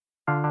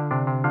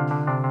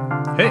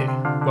Hey,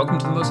 welcome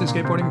to the Mostly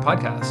Skateboarding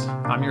podcast.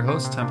 I'm your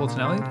host, Templeton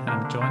Elliott, and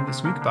I'm joined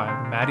this week by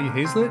Maddie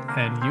Hazlett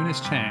and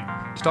Eunice Chang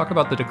to talk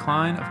about the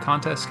decline of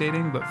contest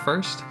skating. But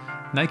first,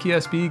 Nike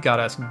SB got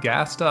us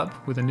gassed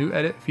up with a new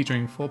edit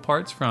featuring full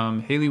parts from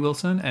Haley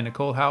Wilson and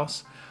Nicole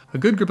House, a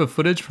good grip of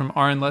footage from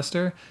Aaron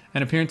Lester,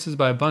 and appearances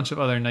by a bunch of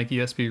other Nike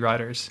SB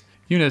riders.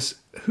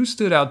 Eunice, who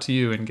stood out to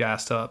you in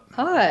Gassed Up?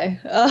 Hi.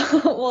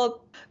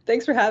 Well,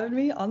 thanks for having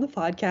me on the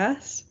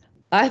podcast.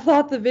 I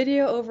thought the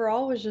video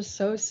overall was just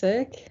so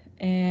sick,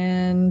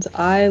 and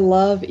I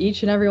love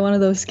each and every one of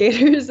those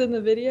skaters in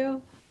the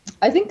video.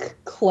 I think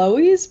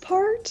Chloe's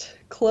part,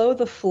 Chloe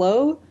the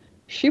Flow,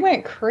 she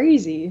went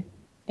crazy.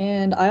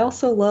 And I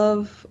also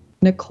love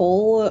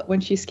Nicole when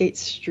she skates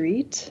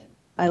street.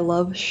 I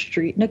love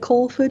Street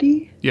Nicole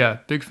footy. Yeah,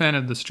 big fan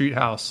of the Street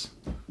House.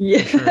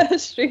 Yeah, sure.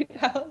 Street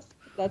House.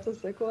 That's a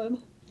sick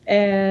one.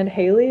 And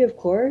Haley, of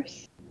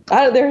course.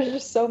 There's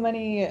just so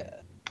many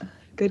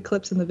good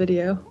clips in the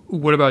video.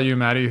 What about you,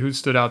 Maddie? Who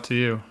stood out to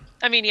you?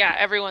 I mean, yeah,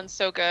 everyone's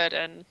so good,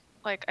 and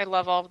I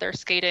love all of their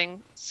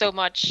skating so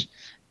much.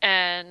 But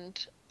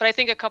I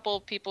think a couple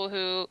of people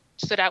who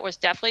stood out was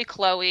definitely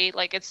Chloe.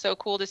 It's so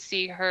cool to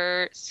see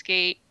her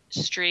skate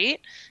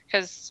street,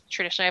 because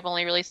traditionally I've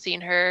only really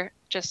seen her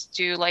just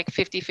do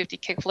 50-50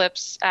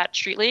 kickflips at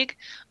Street League,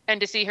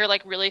 and to see her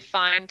really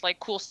find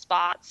cool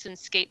spots and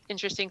skate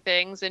interesting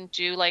things and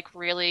do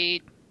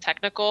really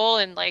technical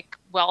and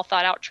well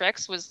thought out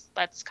tricks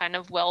that's kind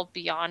of well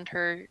beyond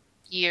her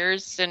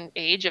years and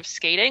age of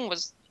skating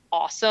was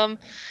awesome.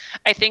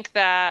 I think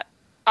that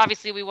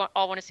obviously we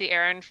all want to see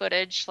Aaron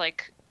footage,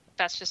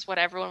 that's just what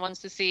everyone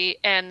wants to see.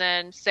 And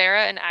then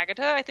Sarah and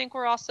Agatha, I think,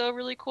 were also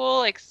really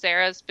cool.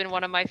 Sarah's been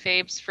one of my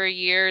faves for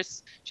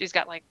years. She's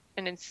got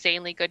an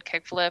insanely good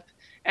kickflip.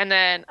 And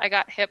then I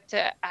got hip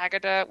to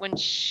Agatha when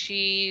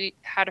she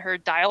had her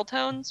dial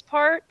tones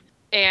part,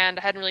 and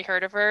I hadn't really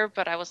heard of her,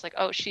 but I was like,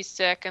 oh, she's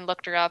sick, and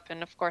looked her up.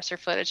 And of course her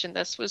footage in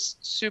this was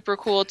super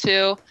cool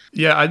too.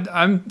 Yeah,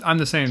 I'm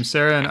the same.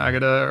 Sarah and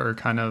Agatha are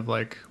kind of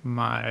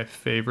my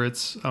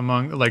favorites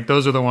among,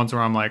 those are the ones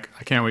where I'm I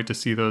can't wait to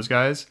see those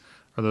guys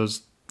or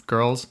those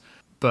girls.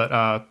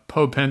 But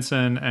Poe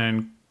Pinson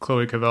and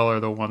Chloe Cavell are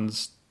the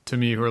ones to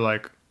me who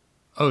are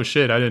oh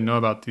shit, I didn't know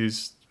about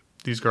these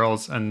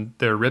girls, and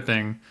they're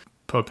ripping.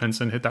 Poe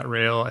Pinson hit that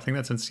rail, I think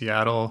that's in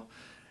Seattle,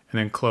 and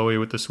then Chloe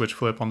with the switch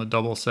flip on the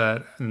double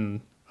set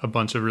and a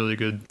bunch of really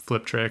good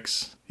flip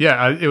tricks.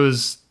 Yeah,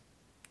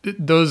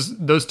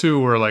 those two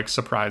were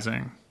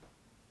surprising,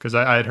 because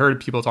I had heard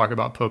people talk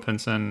about Poe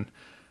Pinson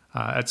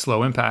at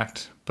Slow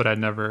Impact, but I'd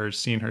never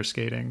seen her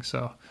skating,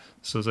 so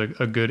this was a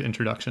good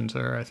introduction to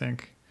her, I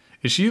think.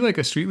 Is she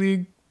a Street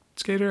League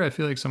skater? I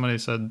feel like somebody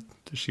said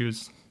that she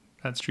was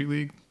at Street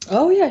League.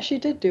 Oh yeah, she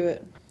did do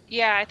it.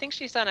 Yeah, I think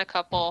she's done a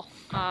couple,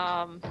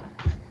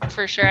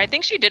 for sure. I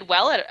think she did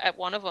well at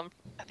one of them.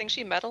 I think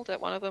she medaled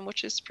at one of them,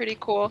 which is pretty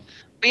cool.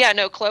 But yeah,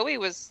 no, Chloe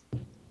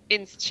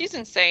she's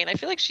insane. I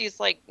feel like she's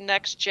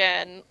next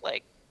gen,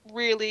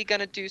 really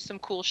gonna do some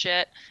cool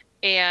shit.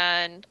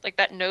 And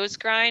that nose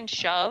grind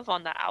shove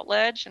on the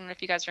outledge. I don't know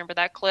if you guys remember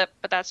that clip,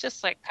 but that's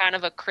just kind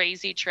of a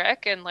crazy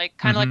trick. And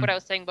kind of what I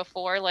was saying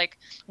before,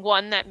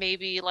 one that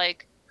maybe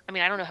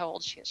I don't know how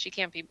old she is. She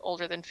can't be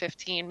older than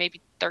 15,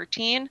 maybe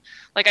 13.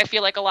 I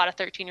feel a lot of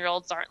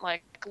 13-year-olds aren't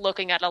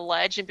looking at a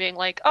ledge and being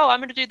oh, I'm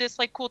going to do this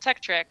cool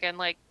tech trick. And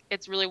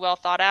it's really well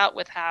thought out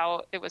with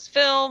how it was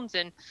filmed.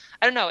 And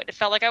I don't know, it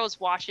felt like I was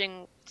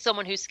watching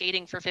someone who's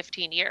skating for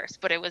 15 years,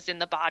 but it was in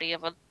the body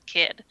of a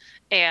kid.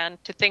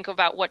 And to think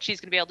about what she's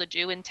going to be able to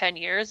do in 10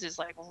 years is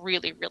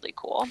really, really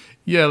cool.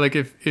 Yeah.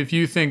 If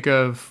you think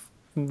of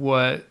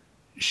what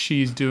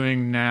she's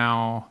doing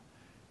now,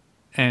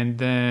 and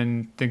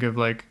then think of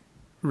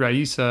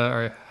Raisa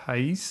or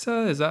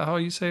Haisa, is that how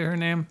you say her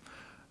name?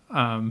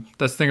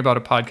 That's the thing about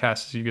a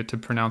podcast, is you get to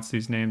pronounce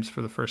these names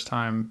for the first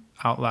time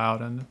out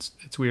loud, and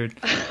it's weird.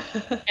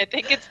 I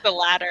think it's the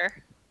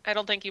latter. I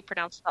don't think you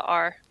pronounce the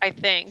R, I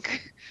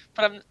think,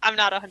 but I'm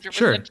not 100%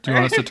 sure. Do you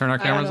want us to turn our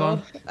cameras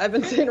on? I've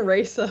been saying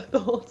Raisa the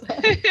whole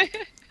time.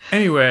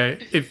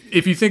 Anyway,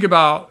 if you think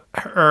about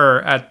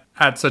her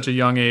at such a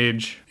young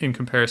age in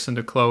comparison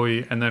to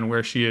Chloe, and then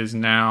where she is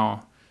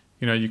now,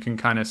 you can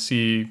kind of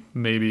see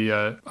maybe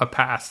a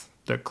path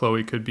that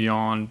Chloe could be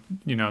on,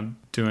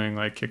 doing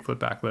kickflip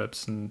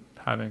backflips and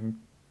having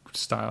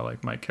style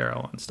like Mike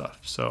Carroll and stuff.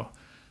 So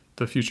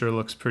the future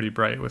looks pretty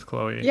bright with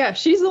Chloe. Yeah,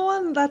 she's the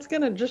one that's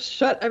going to just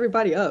shut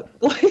everybody up.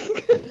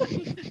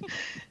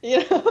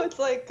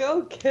 It's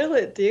go kill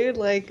it,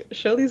 dude.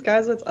 Show these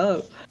guys what's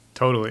up.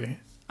 Totally.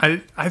 I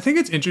think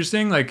it's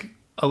interesting.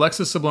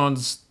 Alexis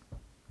Sablon's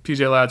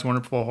PJ Ladd's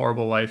Wonderful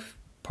Horrible Life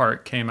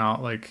part came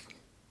out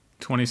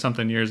 20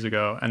 something years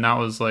ago, and that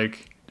was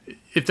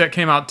if that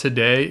came out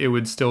today, it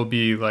would still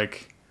be a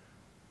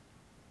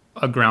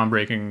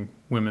groundbreaking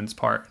women's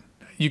part.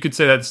 You could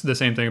say that's the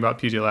same thing about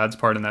PJ Ladd's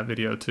part in that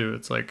video too.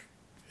 It's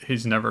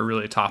he's never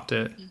really topped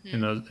it in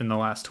the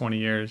last 20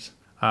 years.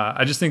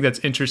 I just think that's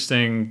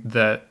interesting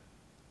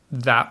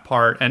that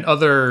part and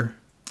other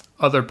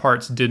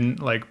parts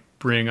didn't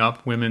bring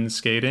up women's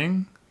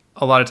skating.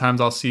 A lot of times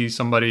I'll see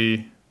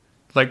somebody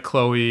like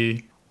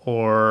Chloe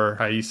or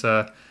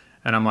Aisa,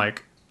 and I'm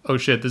like, oh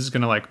shit, this is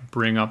gonna like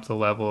bring up the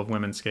level of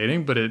women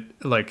skating, but it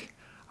like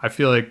I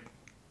feel like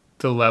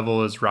the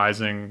level is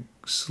rising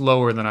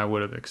slower than I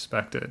would have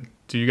expected.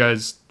 Do you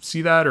guys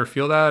see that or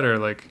feel that or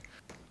like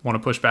want to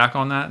push back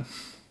on that?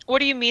 What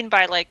do you mean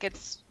by like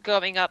it's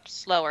going up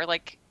slower?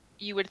 Like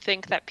you would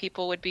think that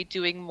people would be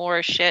doing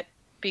more shit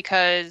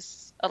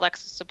because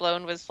Alexis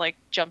Sablone was like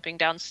jumping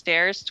down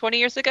stairs 20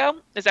 years ago?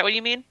 Is that what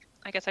you mean?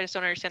 I guess I just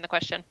don't understand the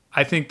question.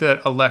 I think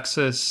that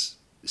Alexis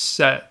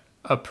set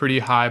a pretty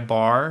high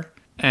bar,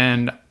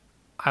 and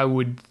I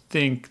would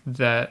think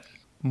that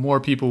more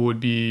people would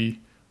be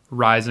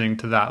rising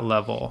to that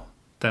level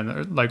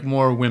than like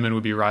more women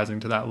would be rising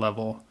to that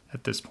level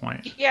at this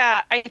point.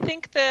 Yeah, I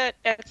think that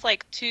it's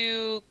like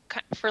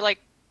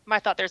my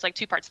thought there's like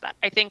two parts to that.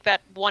 I think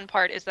that one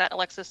part is that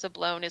Alexis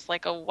Sablone is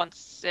like a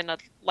once in a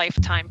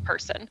lifetime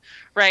person,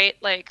 right?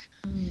 Like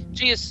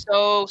she is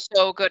so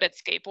good at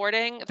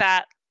skateboarding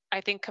that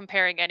I think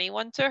comparing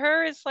anyone to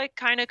her is like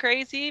kind of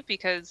crazy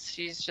because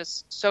she's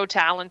just so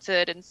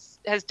talented and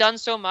has done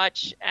so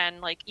much,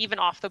 and like even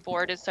off the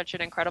board is such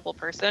an incredible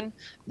person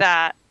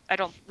that I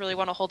don't really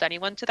want to hold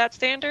anyone to that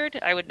standard.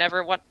 I would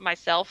never want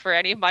myself or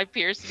any of my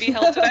peers to be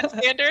held to that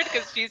standard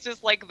because she's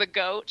just like the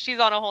GOAT. She's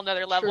on a whole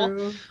nother level.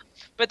 True.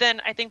 But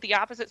then I think the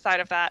opposite side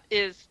of that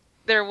is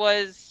there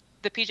was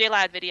the PJ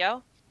Ladd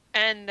video,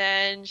 and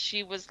then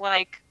she was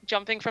like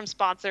jumping from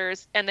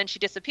sponsors, and then she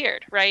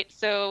disappeared, right?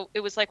 So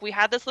it was like we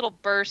had this little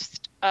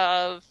burst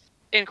of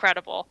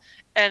incredible,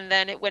 and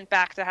then it went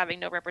back to having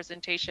no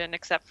representation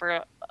except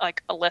for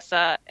like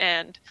Alyssa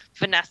and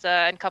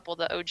Vanessa and a couple of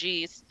the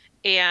OGs.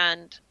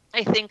 And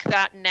I think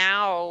that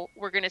now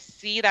we're going to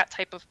see that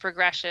type of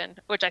progression,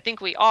 which I think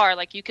we are.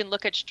 Like you can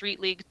look at Street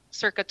League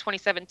circa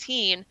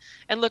 2017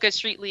 and look at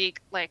Street League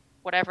like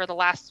whatever the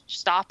last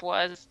stop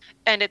was,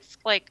 and it's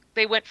like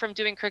they went from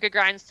doing crooked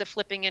grinds to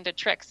flipping into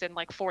tricks in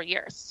like 4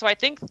 years. So I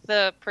think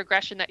the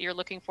progression that you're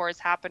looking for is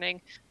happening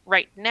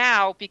right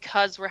now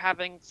because we're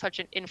having such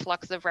an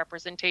influx of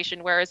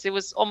representation, whereas it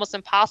was almost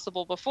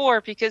impossible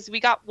before because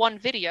we got one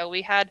video.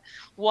 We had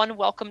one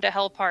Welcome to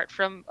Hell part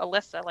from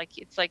Alyssa. Like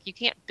it's like you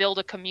can't build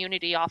a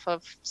community off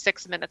of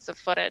 6 minutes of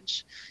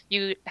footage.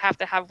 You have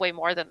to have way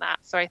more than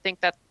that. So I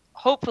think that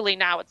hopefully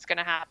now it's going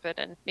to happen,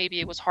 and maybe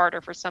it was harder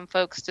for some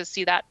folks to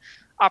see that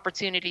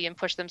opportunity and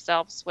push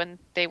themselves when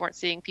they weren't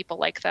seeing people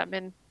like them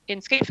in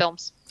skate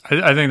films.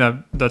 I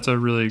think that's a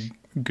really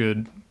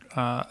good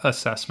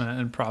assessment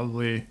and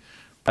probably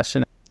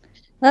question.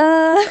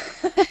 It's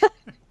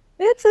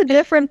a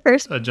different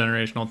person. A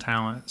generational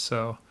talent.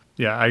 So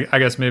yeah, I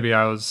guess maybe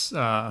I was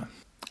I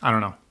don't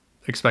know,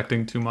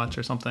 expecting too much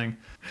or something,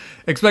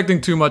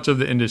 expecting too much of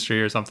the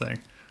industry or something.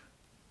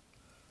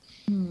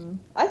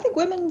 I think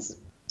women's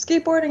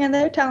skateboarding and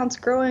their talent's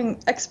growing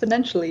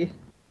exponentially.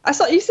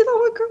 You see that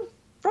one girl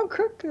from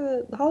Crook,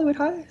 Hollywood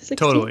High? 16?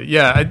 Totally.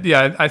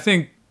 Yeah. I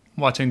think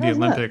watching the That was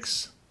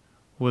Olympics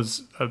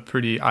was a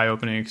pretty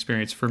eye-opening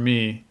experience for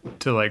me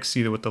to like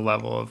see what the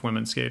level of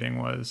women's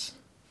skating was.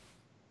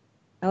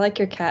 I like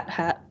your cat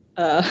hat,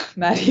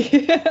 Maddie.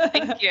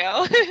 Thank you.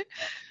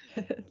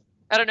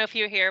 I don't know if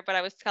you're here, but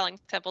I was telling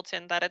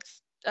Templeton that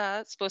it's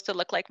supposed to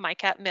look like my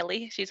cat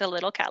Millie. She's a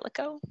little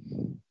calico.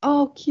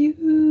 Oh, cute.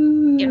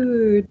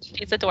 Yeah,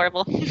 she's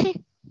adorable.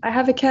 I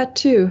have a cat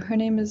too. Her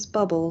name is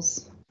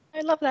Bubbles.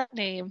 I love that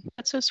name.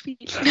 That's so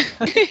sweet.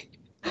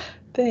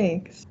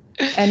 Thanks.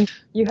 And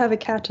you have a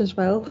cat as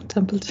well,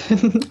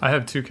 Templeton. I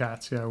have 2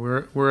 cats. Yeah,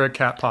 we're a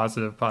cat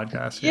positive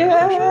podcast here,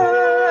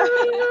 Yeah.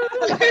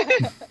 for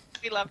sure.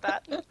 We love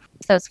that.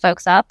 Those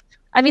folks up.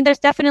 I mean, there's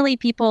definitely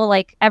people,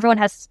 like everyone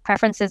has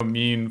preferences.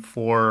 Mean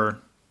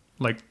for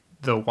like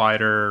the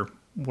wider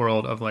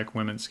world of like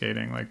women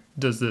skating, like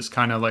does this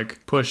kind of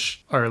like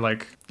push or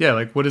like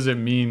what does it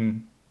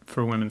mean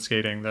for women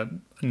skating that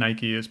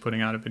Nike is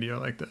putting out a video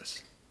like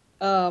this?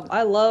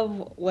 I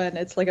love when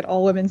it's like an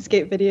all women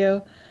skate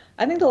video.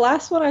 I think the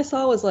last one I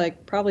saw was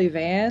like probably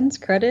Vans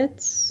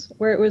credits,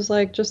 where it was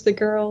like just the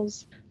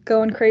girls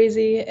going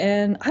crazy,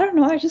 and I don't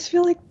know, I just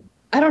feel like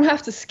I don't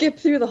have to skip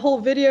through the whole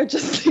video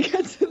just to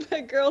get to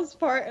the girls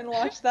part and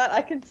watch that.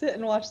 I can sit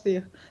and watch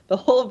the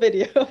whole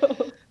video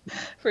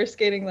for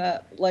skating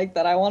that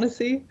I want to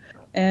see.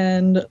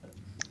 And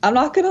I'm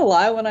not gonna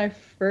lie, when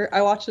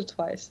I watched it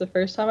twice. The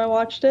first time I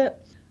watched it,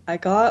 I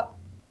got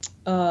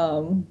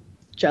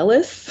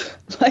jealous.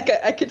 Like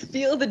I could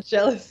feel the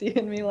jealousy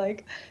in me,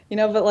 like, you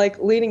know, but like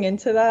leading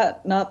into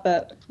that, not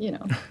that, you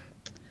know,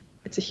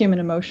 it's a human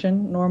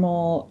emotion,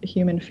 normal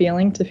human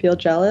feeling to feel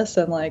jealous,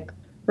 and like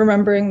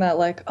remembering that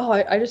like, oh,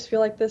 I just feel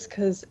like this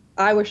because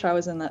I wish I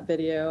was in that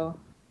video.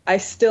 I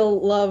still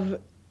love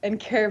and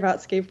care about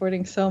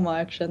skateboarding so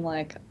much, and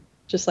like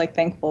just like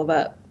thankful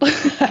that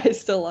I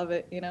still love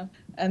it, you know.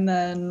 And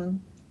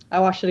then I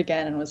watched it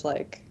again and was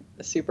like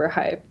super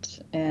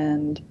hyped,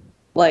 and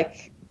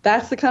like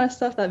that's the kind of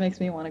stuff that makes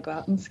me want to go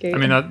out and skate. I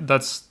mean,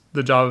 that's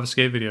the job of a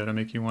skate video, to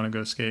make you want to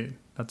go skate.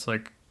 That's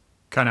like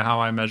kind of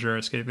how I measure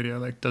a skate video.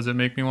 Like, does it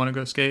make me want to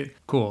go skate?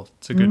 Cool,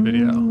 it's a good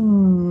video.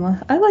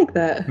 I like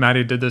that.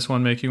 Maddie, did this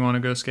one make you want to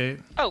go skate?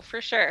 Oh,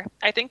 for sure.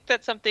 I think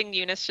that something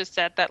Eunice just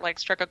said that like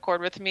struck a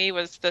chord with me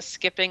was the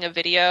skipping a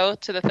video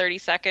to the 30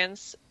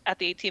 seconds at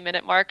the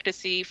 18-minute mark to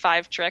see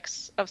 5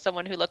 tricks of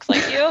someone who looks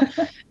like you.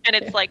 And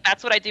it's like,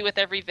 that's what I do with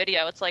every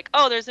video. It's like,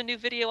 oh, there's a new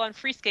video on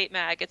Free Skate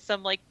Mag. It's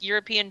some like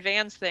European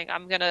Vans thing.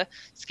 I'm going to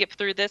skip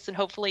through this and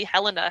hopefully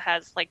Helena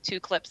has like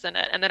 2 clips in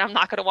it. And then I'm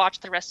not going to watch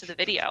the rest of the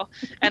video.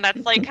 And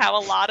that's like how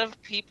a lot of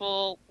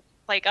people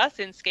like us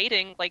in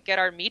skating like get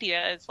our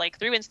media is like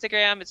through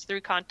Instagram, it's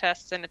through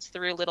contests, and it's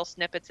through little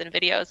snippets and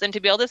videos. And to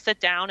be able to sit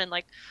down and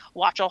like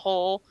watch a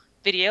whole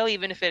video,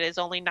 even if it is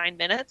only 9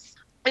 minutes,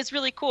 is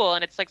really cool.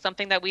 And it's like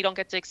something that we don't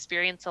get to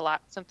experience a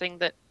lot, something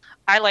that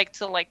I like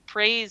to like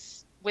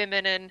praise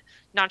women and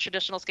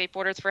non-traditional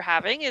skateboarders for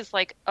having is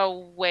like a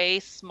way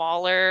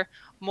smaller,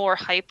 more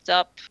hyped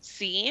up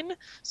scene.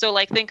 So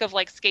like think of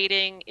like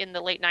skating in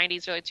the late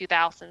 90s, early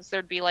 2000s.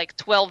 There'd be like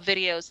 12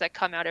 videos that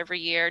come out every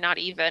year, not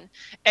even.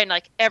 And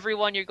like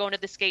everyone, you're going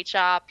to the skate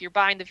shop, you're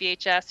buying the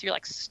VHS, you're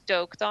like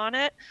stoked on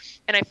it.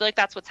 And I feel like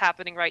that's what's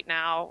happening right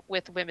now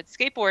with women's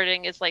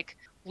skateboarding is like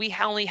we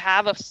only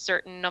have a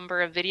certain number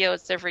of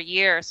videos every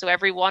year. So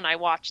every one I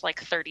watch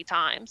like 30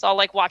 times. I'll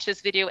like watch this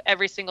video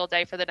every single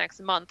day for the next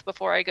month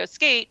before I go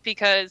skate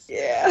because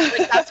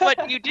like, that's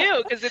what you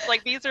do. Because it's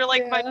like, these are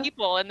like my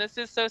people and this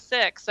is so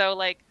sick. So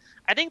like,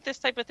 I think this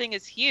type of thing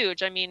is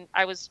huge. I mean,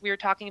 we were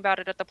talking about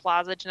it at the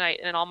Plaza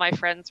tonight and all my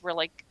friends were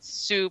like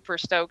super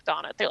stoked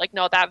on it. They're like,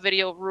 no, that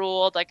video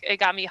ruled. Like it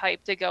got me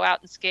hyped to go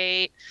out and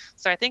skate.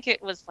 So I think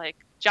it was like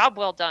job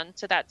well done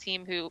to that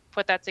team who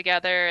put that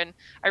together. And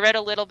I read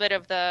a little bit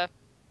of the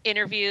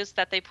interviews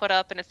that they put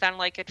up and it sounded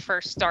like it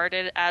first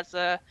started as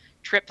a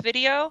trip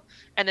video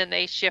and then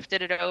they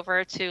shifted it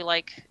over to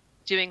like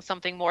doing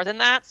something more than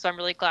that. So I'm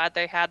really glad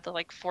they had the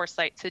like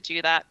foresight to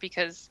do that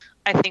because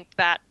I think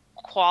that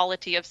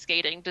quality of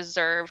skating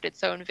deserved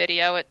its own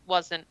video. It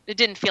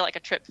didn't feel like a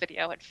trip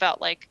video. It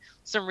felt like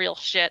some real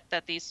shit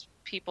that these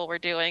people were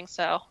doing.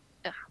 So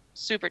yeah,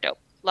 super dope.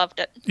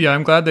 Loved it. Yeah,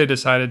 I'm glad they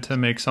decided to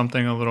make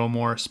something a little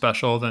more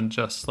special than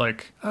just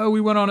like, oh,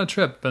 we went on a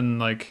trip and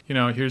like, you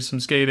know, here's some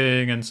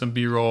skating and some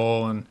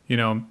B-roll and, you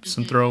know,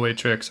 some throwaway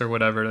tricks or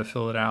whatever to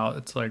fill it out.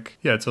 It's like,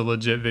 yeah, it's a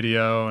legit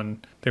video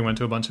and they went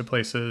to a bunch of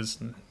places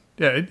and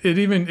yeah,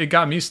 it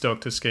got me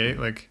stoked to skate.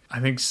 Like, I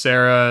think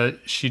Sarah,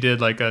 she did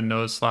like a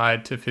nose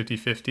slide to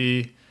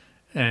 50-50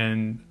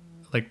 and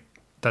like,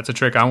 that's a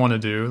trick I want to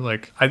do.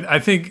 Like, I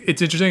think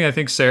it's interesting. I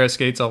think Sarah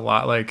skates a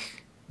lot like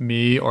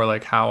me or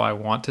like how I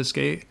want to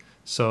skate.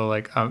 So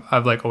like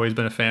I've like always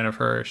been a fan of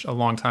her. A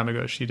long time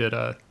ago she did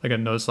a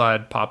nose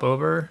slide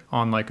popover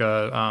on like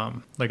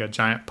a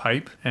giant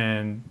pipe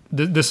and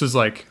this was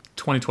like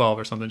 2012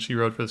 or something. She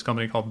rode for this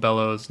company called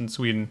Bellows in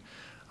Sweden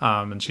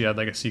and she had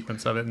like a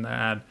sequence of it in the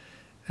ad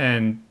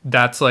and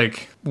that's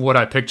like what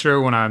I picture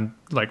when I'm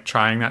like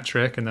trying that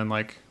trick. And then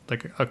like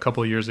a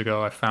couple of years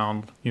ago I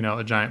found, you know,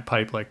 a giant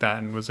pipe like that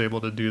and was able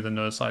to do the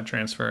nose slide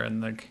transfer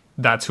and like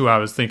that's who I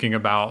was thinking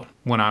about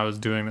when I was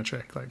doing the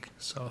trick. Like,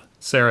 so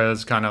Sarah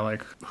is kind of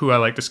like who I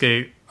like to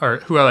skate or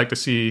who I like to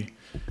see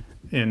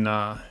in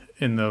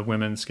the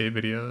women's skate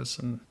videos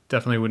and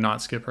definitely would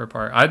not skip her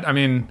part. I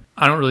mean,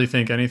 I don't really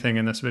think anything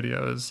in this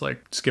video is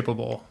like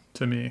skippable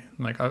to me.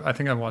 Like, I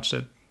think I've watched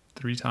it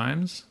 3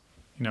 times.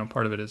 You know,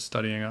 part of it is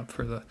studying up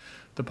for the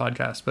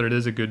podcast, but it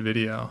is a good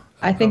video.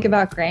 I think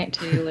about Grant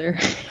Taylor.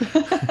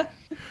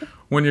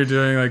 When you're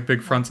doing like big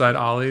frontside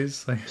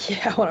ollies, like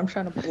yeah, when I'm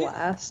trying to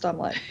blast, I'm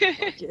like,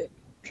 fuck it.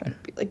 I'm trying to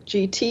be like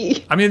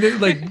GT. I mean,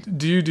 like,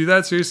 do you do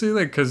that seriously?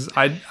 Like, because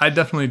I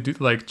definitely do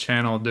like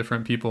channel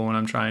different people when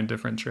I'm trying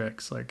different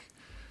tricks. Like,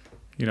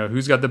 you know,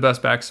 who's got the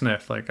best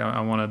backsmith? Like, I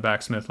want a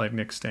backsmith like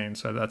Nick Stain,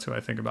 so that's who I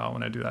think about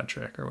when I do that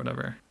trick or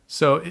whatever.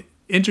 So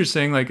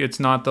interesting. Like, it's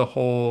not the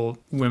whole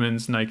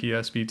women's Nike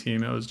SB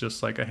team. It was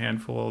just like a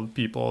handful of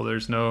people.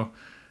 There's no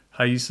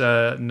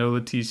Haisa, no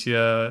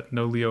Leticia,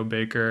 no Leo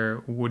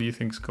Baker. What do you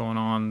think's going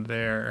on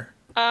there?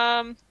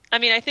 I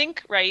mean, I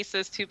think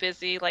Raisa's too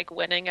busy like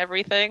winning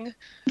everything,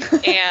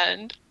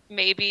 and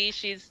maybe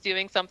she's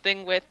doing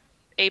something with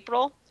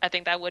April. I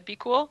think that would be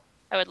cool.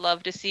 I would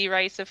love to see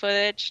Raisa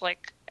footage.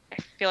 Like, I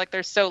feel like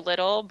there's so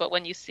little, but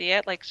when you see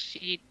it, like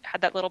she had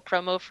that little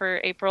promo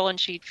for April and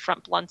she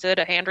front blunted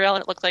a handrail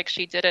and it looked like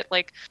she did it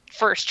like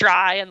first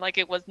try and like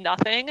it was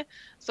nothing.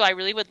 So I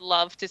really would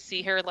love to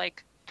see her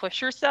like push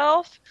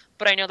herself,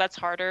 but I know that's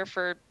harder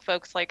for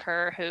folks like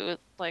her who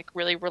like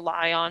really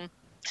rely on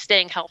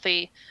staying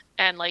healthy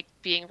and like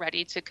being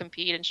ready to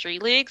compete in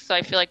street leagues. So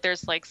I feel like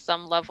there's like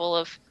some level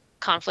of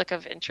conflict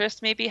of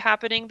interest maybe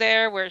happening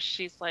there where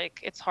she's like,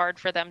 it's hard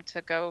for them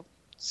to go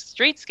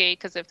street skate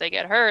because if they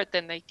get hurt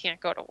then they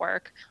can't go to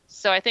work.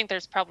 So I think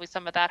there's probably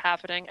some of that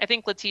happening. I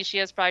think Leticia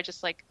is probably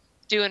just like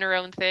doing her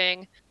own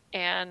thing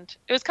and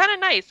it was kind of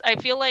nice. I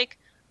feel like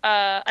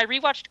I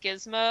rewatched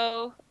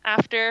Gizmo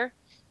after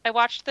I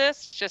watched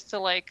this just to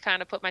like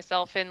kind of put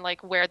myself in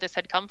like where this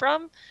had come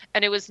from.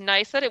 And it was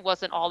nice that it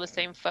wasn't all the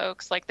same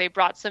folks. Like they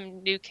brought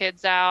some new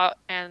kids out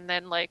and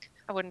then like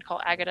I wouldn't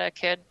call Agata a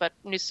kid, but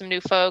knew some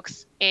new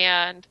folks.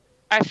 And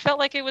I felt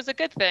like it was a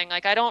good thing.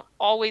 Like, I don't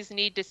always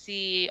need to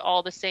see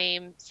all the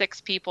same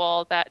 6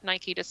 people that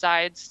Nike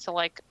decides to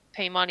like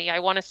pay money. I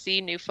want to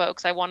see new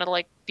folks. I want to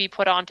like be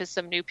put on to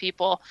some new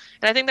people.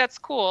 And I think that's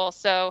cool.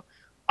 So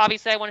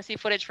obviously I want to see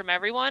footage from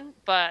everyone,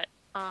 but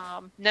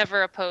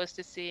never opposed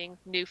to seeing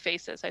new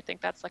faces. I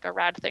think that's like a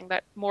rad thing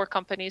that more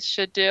companies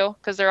should do,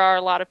 because there are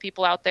a lot of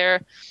people out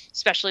there,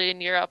 especially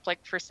in Europe,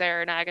 like for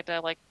Sarah and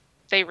Agata, like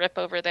they rip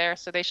over there,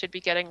 so they should be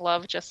getting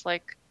love just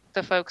like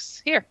the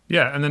folks here.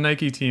 Yeah, and the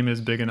Nike team is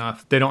big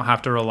enough. They don't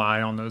have to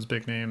rely on those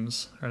big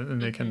names,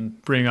 and they can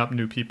bring up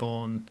new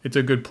people, and it's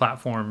a good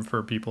platform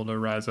for people to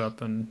rise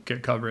up and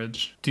get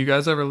coverage. Do you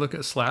guys ever look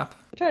at Slap?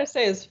 I'm trying to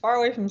stay as far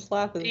away from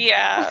Slap as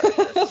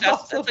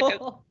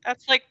possible.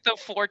 That's like the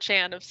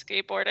 4chan of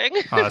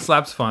skateboarding.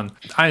 Slap's fun.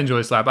 I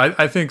enjoy Slap.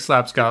 I think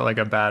Slap's got like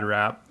a bad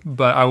rap,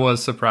 but I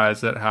was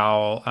surprised at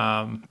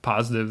how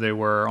positive they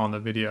were on the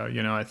video.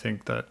 You know, I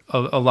think that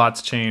a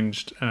lot's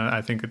changed, and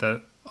I think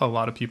that a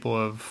lot of people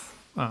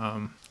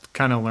have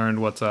kind of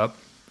learned what's up,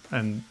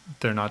 and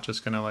they're not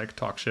just going to like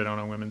talk shit on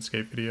a women's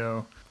skate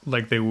video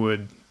like they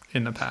would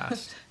in the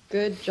past.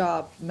 Good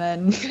job,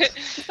 men.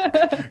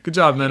 Good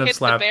job, men of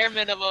Slap. The bare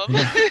minimum.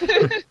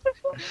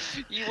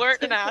 You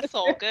weren't an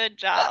asshole. Good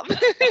job.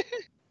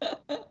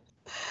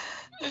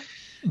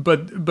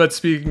 But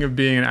speaking of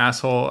being an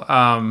asshole,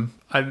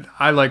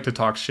 I like to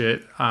talk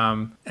shit,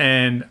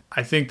 and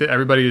I think that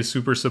everybody is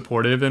super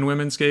supportive in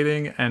women's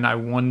skating, and I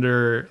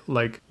wonder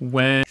like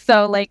when.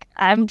 So like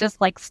I'm just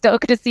like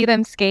stoked to see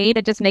them skate.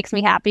 It just makes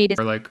me happy to.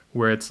 Or like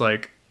where it's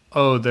like,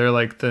 oh, they're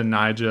like the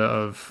Nyjah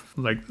of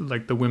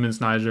like the women's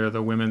Nyjah or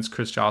the women's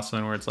Chris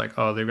Jocelyn, where it's like,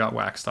 oh, they've got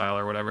wax style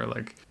or whatever.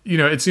 Like, you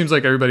know, it seems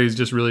like everybody's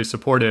just really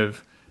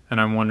supportive,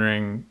 and I'm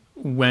wondering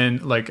when,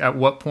 like, at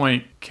what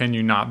point can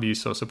you not be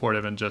so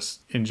supportive and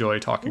just enjoy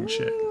talking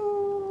shit?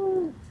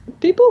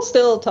 People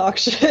still talk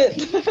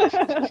shit.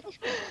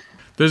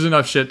 There's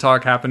enough shit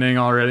talk happening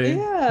already.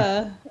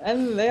 Yeah,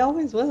 and they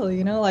always will,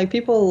 you know, like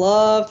people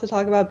love to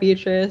talk about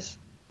Beatrice.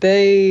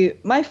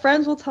 My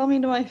friends will tell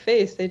me to my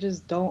face, they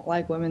just don't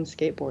like women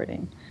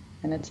skateboarding.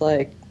 And it's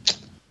like,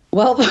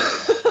 well,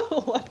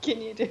 what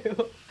can you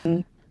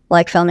do?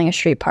 Like filming a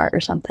street part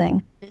or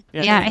something.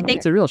 Yeah, I think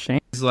it's a real shame.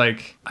 It's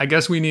like, I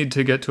guess we need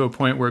to get to a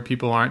point where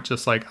people aren't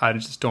just like, I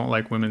just don't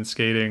like women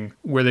skating,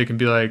 where they can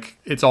be like,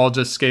 it's all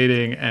just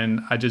skating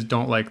and I just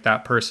don't like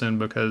that person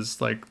because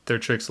like their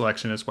trick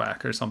selection is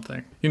whack or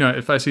something. You know,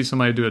 if I see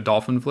somebody do a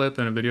dolphin flip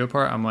in a video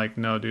part, I'm like,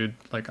 no, dude,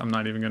 like I'm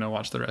not even going to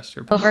watch the rest of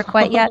your part. over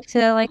quite yet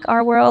to like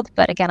our world,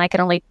 but again, I can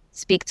only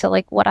speak to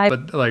like what I.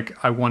 But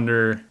like, I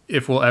wonder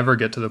if we'll ever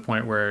get to the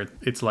point where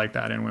it's like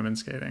that in women's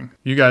skating.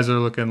 You guys are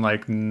looking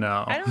like,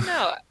 no. I don't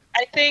know.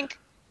 I think,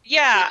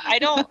 yeah,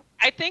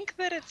 I think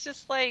that it's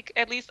just like,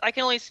 at least I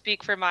can only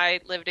speak for my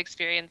lived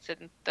experience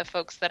and the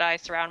folks that I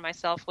surround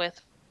myself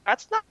with.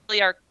 That's not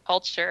really our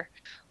culture.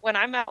 When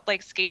I'm out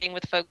like skating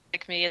with folks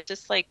like me, it's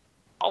just like,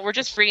 we're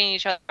just bringing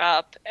each other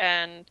up.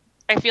 And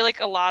I feel like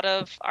a lot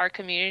of our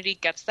community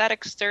gets that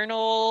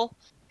external,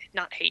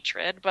 not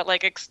hatred, but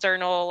like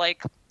external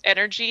like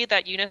energy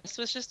that Eunice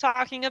was just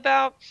talking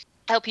about.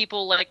 How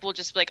people like will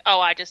just be like,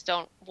 oh, I just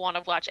don't want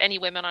to watch any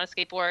women on a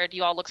skateboard.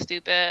 You all look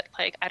stupid.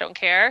 Like, I don't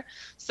care.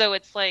 So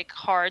it's like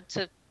hard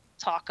to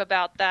talk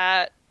about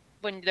that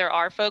when there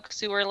are folks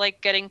who are like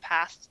getting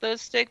past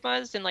those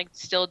stigmas and like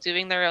still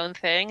doing their own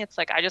thing. It's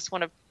like, I just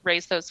want to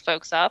raise those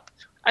folks up.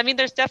 I mean,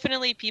 there's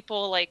definitely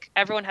people, like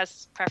everyone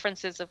has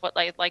preferences of what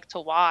they like to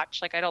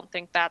watch. Like, I don't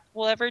think that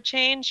will ever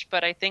change,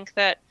 but I think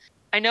that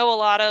I know a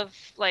lot of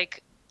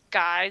like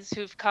guys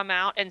who've come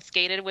out and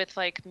skated with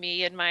like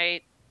me and my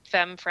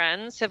femme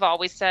friends have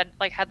always said,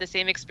 like, had the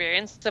same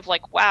experience of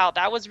like, wow,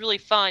 that was really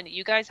fun.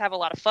 You guys have a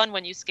lot of fun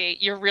when you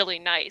skate. You're really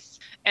nice.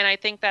 And I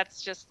think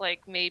that's just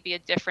like maybe a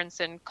difference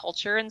in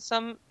culture in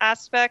some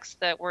aspects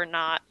that we're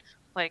not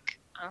like,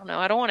 I don't know.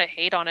 I don't want to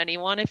hate on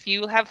anyone. If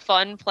you have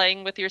fun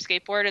playing with your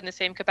skateboard in the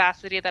same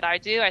capacity that I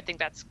do, I think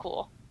that's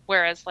cool.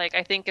 Whereas like,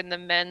 I think in the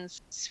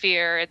men's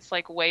sphere, it's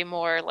like way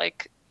more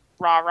like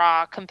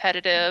rah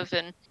competitive,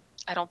 and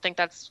I don't think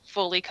that's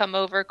fully come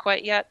over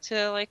quite yet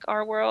to like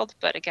our world.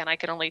 But again, I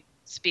can only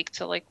speak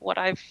to like what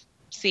I've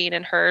seen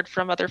and heard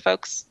from other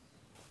folks.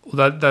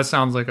 Well, that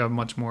sounds like a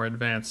much more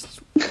advanced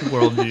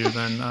worldview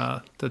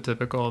than the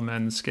typical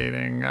men's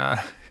skating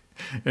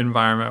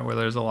environment where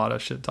there's a lot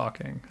of shit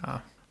talking.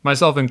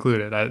 Myself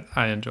included,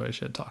 I enjoy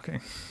shit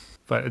talking,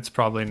 but it's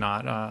probably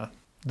not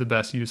the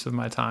best use of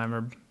my time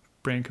or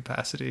brain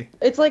capacity.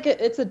 It's like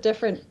it's a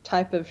different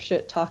type of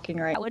shit talking,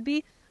 right? That would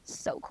be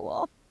so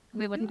cool.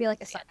 We wouldn't be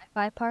like a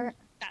sci-fi part.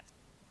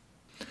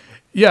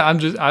 Yeah,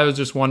 I was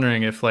just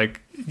wondering if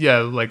like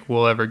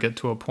we'll ever get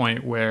to a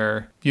point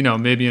where, you know,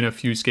 maybe in a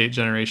few skate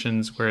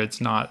generations where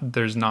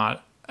there's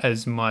not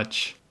as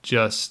much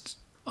just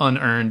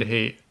unearned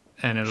hate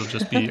and it'll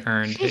just be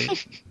earned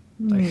hate.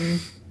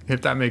 Like,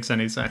 if that makes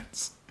any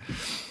sense.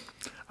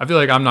 I feel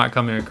like I'm not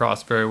coming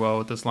across very well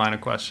with this line of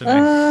questioning.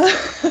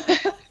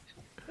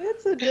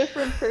 It's a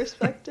different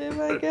perspective,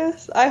 I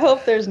guess. I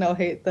hope there's no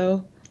hate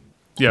though.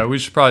 Yeah, we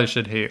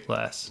should hate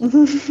less.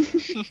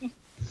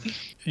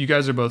 You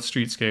guys are both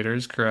street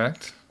skaters,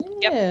 correct?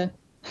 Yeah.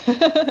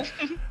 This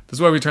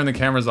is why we turn the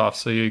cameras off,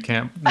 so you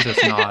can't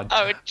just nod.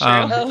 Oh, true.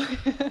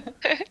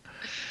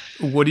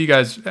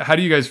 How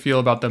do you guys feel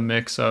about the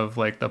mix of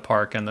like the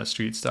park and the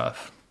street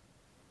stuff?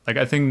 Like,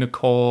 I think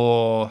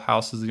Nicole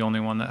House is the only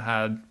one that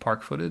had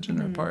park footage in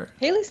her part.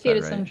 Haley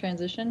skated right? some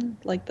transition,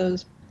 like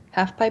those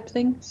half pipe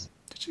things.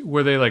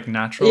 Were they like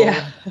natural?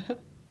 Yeah.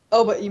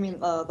 Oh, but you mean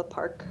the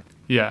park?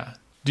 Yeah.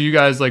 Do you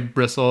guys like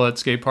bristle at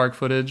skate park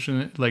footage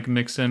and like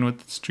mix in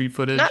with street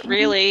footage? Not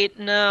really,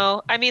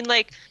 no. I mean,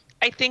 like,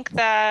 I think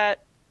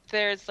that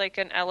there's like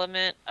an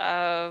element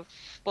of,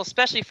 well,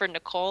 especially for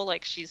Nicole,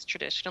 like she's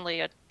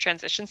traditionally a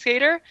transition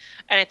skater.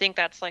 And I think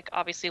that's like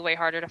obviously way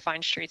harder to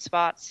find street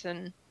spots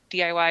and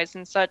DIYs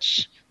and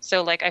such.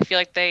 So like, I feel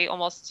like they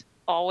almost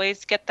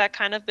always get that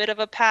kind of bit of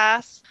a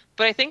pass.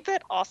 But I think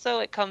that also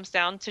it comes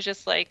down to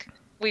just like,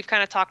 we've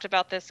kind of talked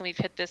about this and we've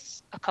hit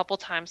this a couple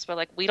times, but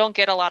like we don't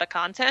get a lot of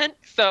content.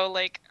 So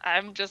like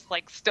I'm just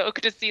like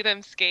stoked to see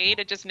them skate.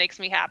 It just makes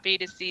me happy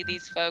to see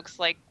these folks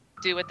like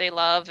do what they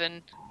love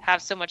and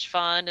have so much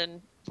fun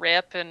and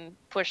rip and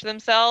push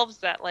themselves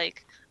that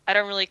like I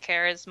don't really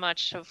care as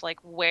much of like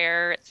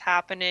where it's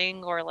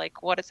happening or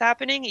like what is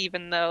happening,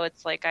 even though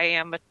it's like I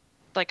am a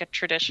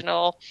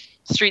traditional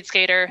street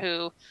skater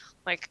who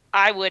like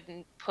I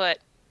wouldn't put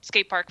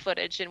skate park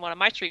footage in one of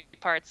my street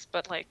parts,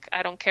 but like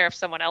I don't care if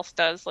someone else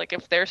does. Like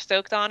if they're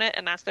stoked on it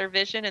and that's their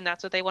vision and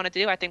that's what they want to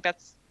do, I think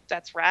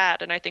that's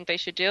rad and I think they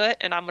should do it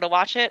and I'm gonna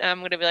watch it and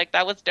I'm gonna be like,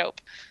 that was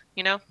dope,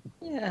 you know?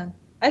 Yeah.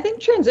 I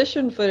think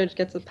transition footage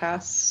gets a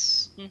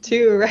pass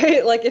too,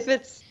 right? Like if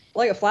it's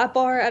like a flat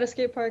bar at a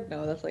skate park,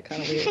 no, that's like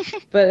kind of weird.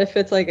 But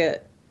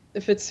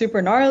if it's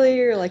super gnarly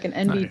or like an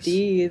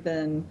NBD,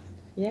 then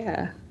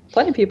yeah,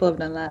 plenty of people have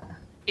done that.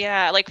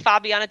 Yeah, like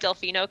Fabiana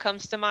Delfino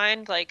comes to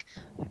mind. Like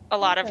a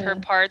lot of her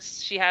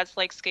parts, she has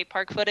like skate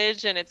park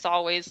footage and it's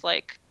always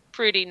like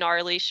pretty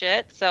gnarly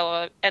shit.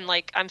 So, and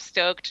like I'm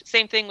stoked.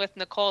 Same thing with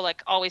Nicole,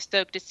 like always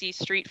stoked to see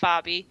Street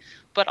Fabi,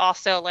 but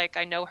also like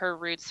I know her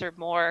roots are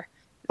more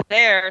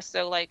there.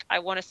 So like I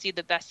want to see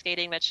the best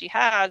skating that she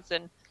has,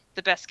 and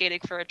the best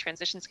skating for a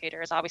transition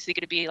skater is obviously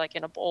going to be like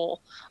in a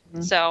bowl.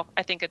 So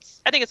I think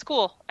it's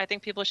cool. I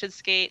think people should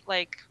skate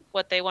like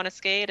what they want to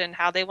skate and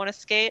how they want to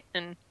skate.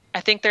 And I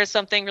think there's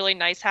something really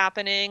nice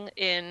happening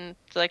in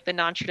like the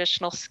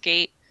non-traditional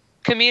skate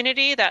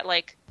community that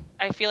like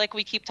I feel like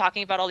we keep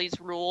talking about all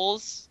these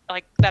rules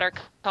like that are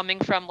coming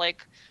from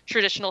like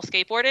traditional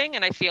skateboarding,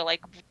 and I feel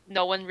like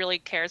no one really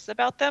cares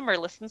about them or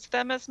listens to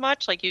them as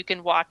much. Like you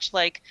can watch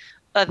like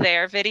a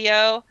There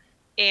video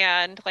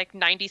and like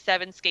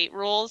 97 skate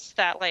rules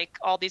that like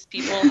all these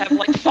people have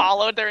like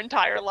followed their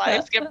entire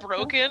lives get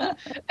broken,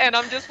 and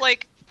I'm just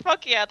like,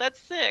 fuck yeah,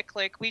 that's sick.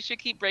 Like we should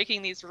keep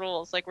breaking these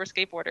rules. Like we're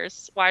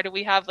skateboarders. Why do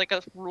we have like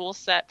a rule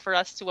set for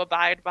us to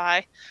abide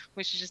by?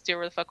 We should just do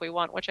whatever the fuck we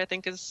want, which I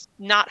think is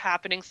not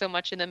happening so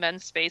much in the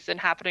men's space and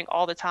happening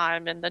all the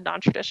time in the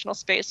non-traditional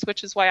space,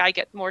 which is why I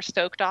get more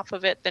stoked off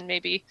of it than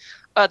maybe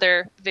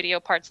other video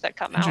parts that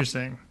come out.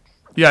 Interesting.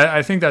 Yeah,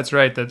 I think that's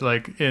right. That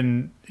like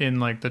in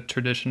like the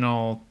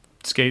traditional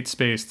skate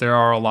space, there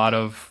are a lot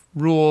of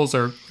rules,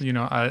 or you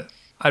know,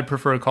 I'd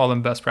prefer to call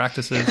them best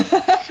practices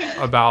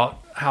about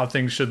how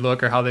things should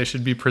look or how they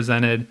should be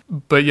presented.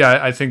 But yeah,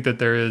 I think that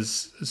there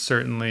is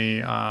certainly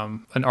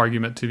an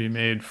argument to be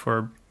made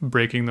for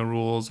breaking the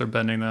rules or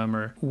bending them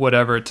or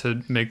whatever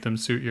to make them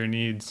suit your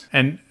needs.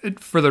 And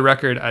for the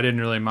record, I didn't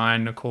really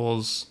mind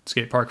Nicole's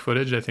skate park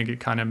footage. I think it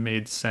kind of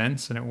made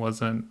sense and it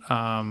wasn't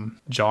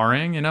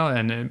jarring, you know,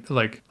 and it,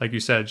 like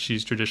you said,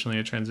 she's traditionally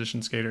a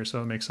transition skater,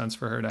 so it makes sense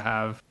for her to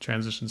have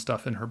transition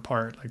stuff in her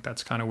part. Like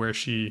that's kind of where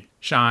she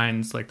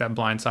shines, like that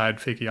blindside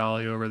fakie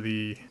ollie over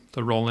the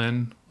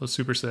roll-in was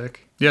super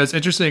sick. Yeah, it's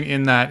interesting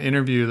in that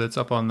interview that's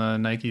up on the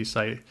Nike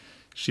site,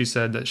 she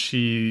said that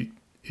she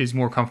is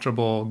more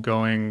comfortable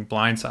going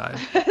blindside.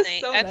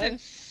 That's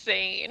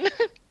insane.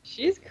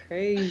 She's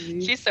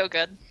crazy. She's so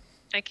good.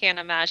 I can't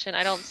imagine.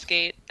 I don't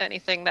skate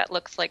anything that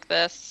looks like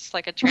this,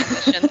 like a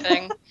transition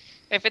thing.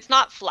 If it's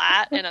not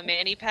flat and a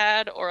mani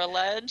pad or a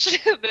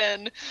ledge,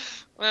 then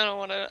I don't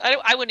want to.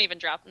 I wouldn't even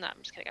drop them. No, I'm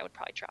just kidding. I would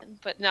probably drop them.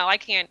 But no, I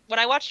can't. When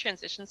I watch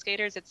transition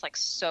skaters, it's like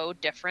so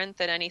different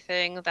than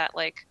anything that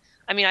like.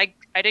 I mean, I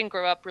didn't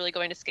grow up really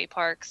going to skate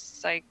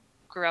parks. I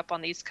grew up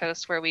on the East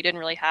Coast where we didn't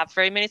really have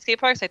very many skate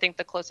parks. I think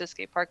the closest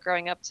skate park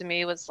growing up to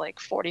me was like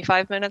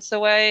 45 minutes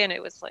away, and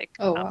it was like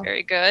not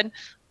very good.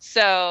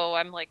 So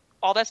I'm like,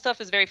 all that stuff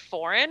is very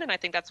foreign, and I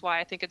think that's why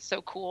I think it's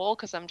so cool,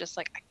 because I'm just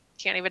like, I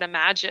can't even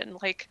imagine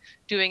like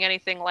doing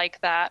anything like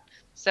that.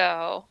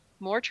 So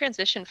more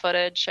transition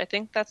footage. I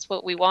think that's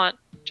what we want,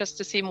 just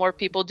to see more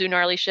people do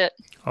gnarly shit.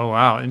 Oh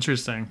wow,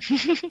 interesting.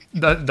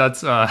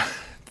 That's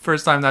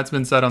first time that's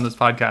been said on this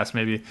podcast,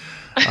 maybe.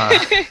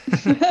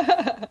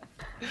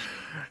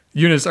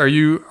 Eunice, are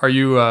you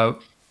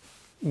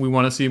we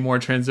want to see more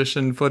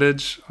transition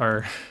footage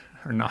or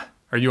not?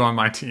 Are you on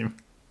my team?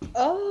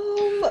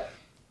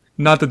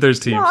 Not that there's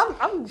teams. No,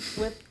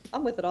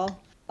 I'm with it all.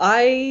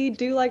 I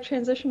do like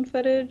transition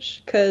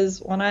footage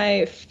because when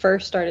I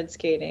first started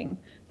skating,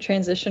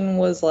 transition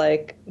was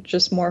like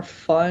just more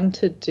fun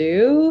to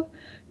do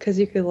because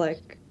you could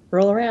like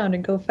roll around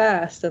and go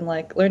fast and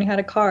like learning how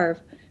to carve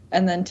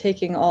and then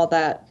taking all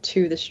that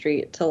to the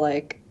street to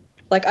like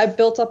I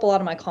built up a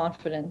lot of my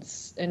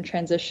confidence in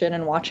transition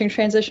and watching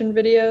transition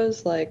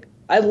videos. Like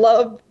I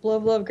love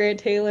Grant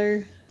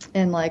Taylor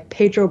and like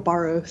Pedro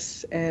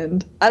Barros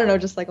and I don't know,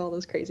 just like all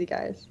those crazy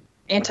guys.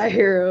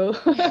 Anti-hero.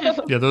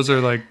 Yeah, those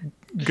are like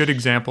good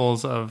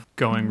examples of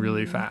going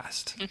really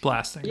fast,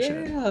 blasting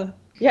shit.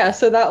 Yeah,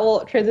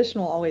 so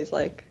transition will always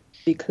like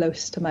be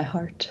close to my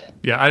heart.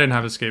 Yeah, I didn't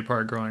have a skate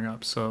park growing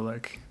up, so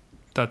like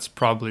that's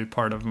probably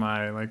part of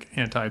my like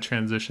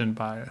anti-transition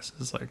bias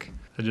is like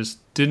I just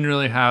didn't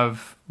really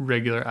have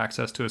regular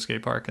access to a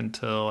skate park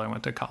until I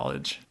went to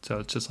college. So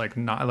it's just like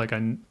not like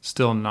I'm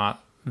still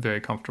not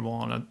very comfortable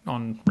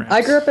on ramps.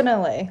 I grew up in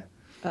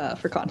LA,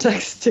 for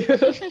context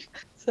too.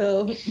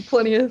 So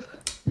plenty of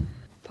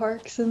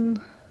parks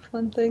and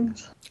fun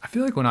things. I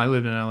feel like when I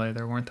lived in LA,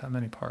 there weren't that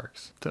many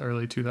parks. The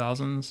early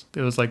 2000s,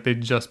 it was like they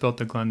just built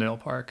the Glendale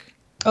Park.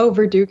 Oh,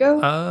 Verdugo?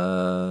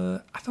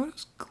 I thought it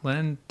was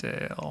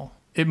Glendale.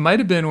 It might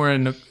have been where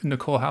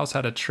Nicole House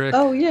had a trick.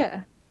 Oh,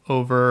 yeah.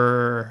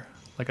 Over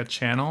like a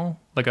channel,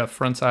 like a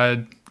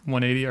frontside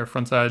 180 or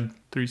frontside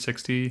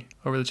 360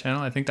 over the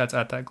channel. I think that's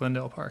at that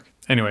Glendale Park.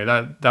 Anyway,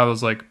 that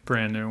was like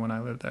brand new when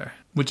I lived there,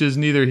 which is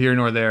neither here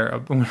nor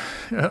there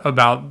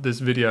about this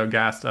video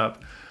Gassed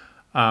Up,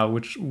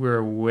 which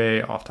we're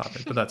way off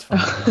topic, but that's fine.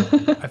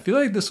 I feel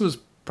like this was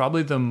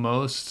probably the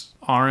most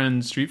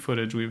RN street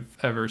footage we've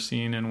ever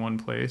seen in one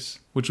place,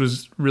 which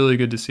was really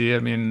good to see. I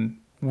mean,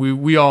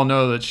 we all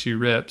know that she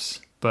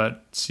rips,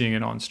 but seeing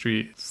it on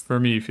street for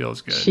me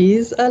feels good.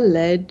 She's a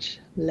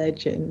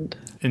legend.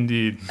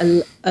 Indeed.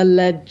 A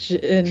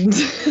legend.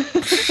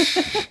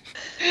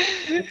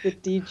 With the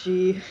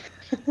DG.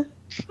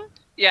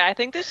 Yeah, I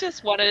think this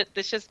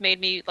just made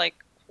me like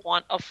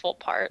want a full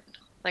part.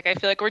 Like I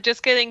feel like we're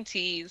just getting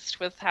teased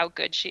with how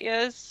good she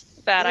is.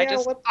 That Yeah,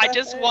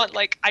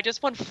 I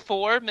just want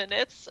 4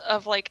 minutes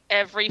of like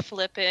every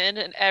flip in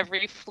and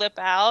every flip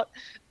out,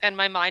 and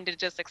my mind to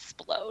just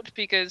explode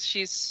because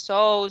she's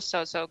so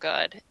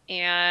good.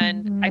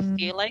 And I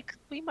feel like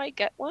we might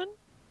get one.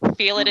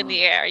 Feel it in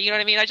the air. You know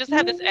what I mean? I just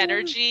have this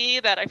energy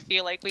that I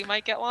feel like we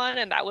might get one,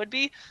 and that would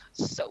be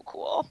so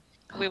cool.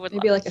 We would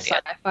maybe love like a to see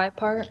it. sci-fi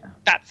part.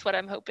 That's what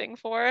I'm hoping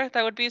for.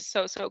 That would be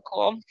so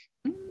cool.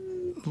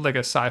 Like a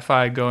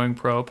sci-fi going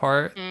pro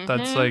part.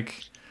 That's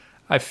like,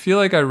 I feel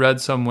like I read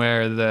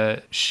somewhere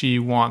that she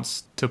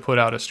wants to put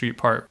out a street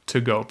part to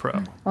go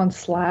pro. On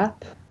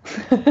Slap.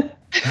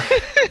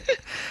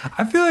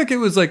 I feel like it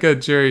was like a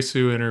Jerry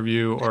Sue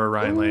interview or a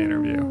Ryan Lay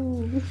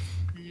interview.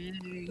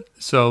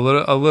 So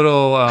a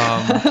little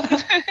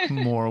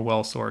more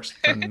well-sourced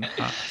than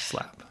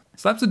Slap.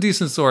 Slap's a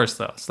decent source,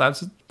 though.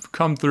 Slap's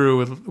come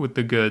through with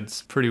the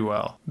goods pretty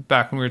well.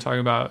 Back when we were talking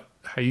about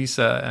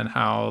Haisa and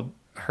how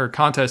her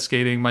contest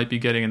skating might be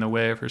getting in the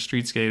way of her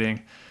street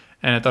skating,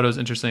 and I thought it was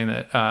interesting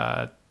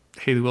that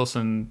Haley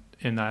Wilson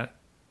in that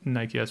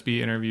Nike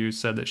SB interview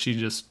said that she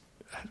just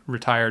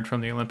retired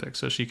from the Olympics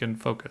so she can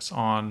focus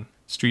on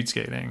street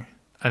skating.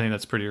 I think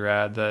that's pretty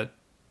rad that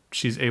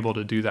she's able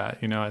to do that.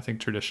 You know, I think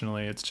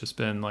traditionally it's just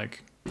been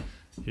like,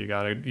 you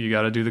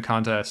gotta do the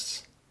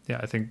contests. Yeah,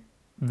 I think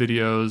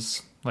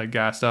videos like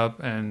Gassed Up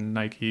and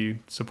Nike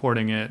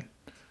supporting it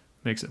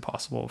makes it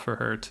possible for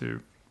her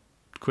to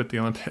quit the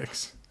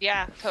Olympics.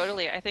 Yeah,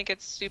 totally. I think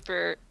it's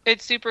super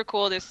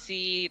cool to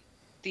see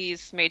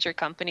these major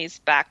companies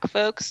back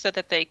folks so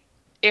that they,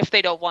 if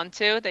they don't want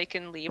to, they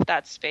can leave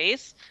that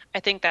space. I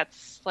think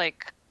that's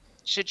like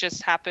should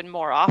just happen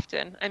more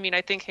often. I mean,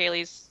 I think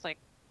Haley's like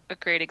a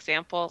great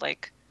example.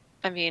 Like,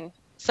 I mean,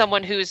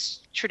 someone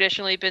who's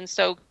traditionally been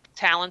so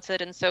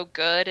talented and so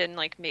good and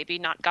like maybe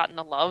not gotten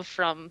the love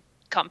from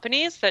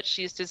companies that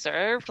she's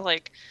deserved.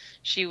 Like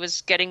she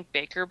was getting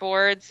Baker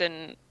boards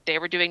and they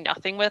were doing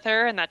nothing with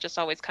her, and that just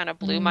always kind of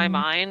blew my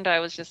mind. I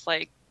was just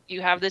like, you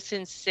have this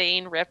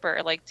insane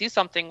ripper, like do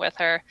something with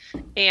her.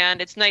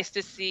 And it's nice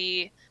to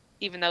see,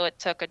 even though it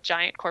took a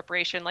giant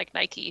corporation like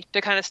Nike to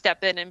kind of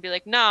step in and be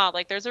like, nah,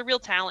 like there's a real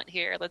talent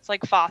here. Let's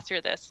like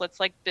foster this. Let's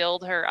like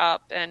build her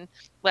up and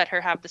let her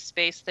have the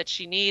space that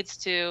she needs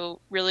to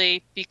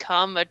really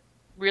become a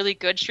really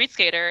good street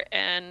skater.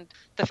 And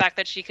the fact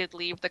that she could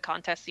leave the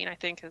contest scene, I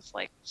think is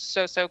like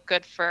so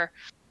good for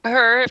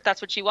her if that's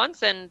what she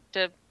wants, and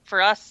for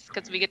us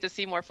because we get to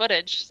see more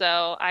footage.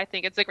 So I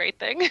think it's a great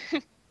thing.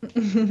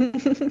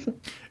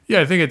 Yeah,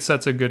 I think it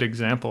sets a good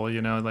example,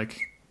 you know, like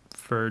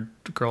for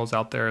girls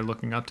out there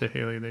looking up to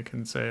Haley, they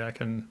can say, I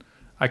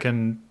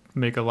can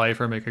make a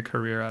life or make a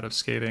career out of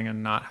skating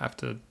and not have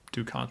to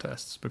do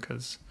contests.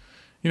 Because,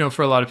 you know,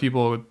 for a lot of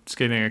people,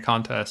 skating a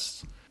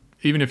contest,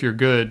 even if you're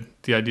good,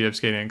 the idea of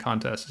skating a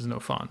contest is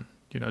no fun.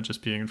 You know,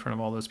 just being in front of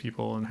all those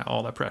people and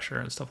all that pressure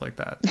and stuff like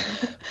that.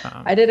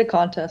 I did a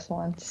contest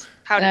once.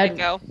 How did it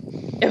go?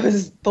 It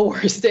was the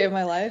worst day of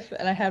my life,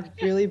 and I had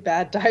really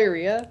bad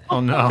diarrhea. Oh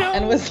no!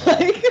 And was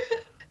like,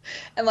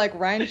 And like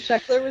Ryan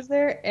Sheckler was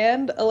there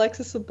and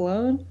Alexis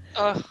Sablone.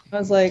 Oh, I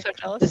was like, so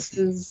jealous. this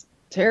is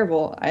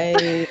terrible.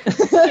 I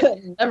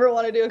never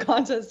want to do a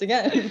contest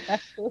again.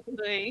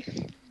 Actually.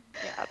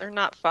 Yeah, they're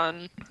not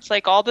fun. It's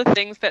like all the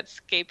things that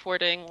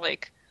skateboarding,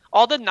 like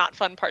all the not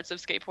fun parts of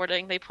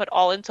skateboarding, they put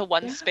all into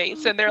one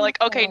space and they're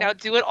like, okay, now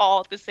do it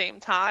all at the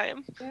same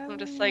time. Yeah. I'm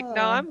just like,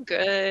 no, I'm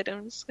good.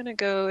 I'm just gonna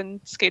go and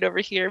skate over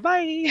here.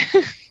 Bye.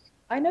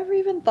 I never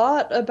even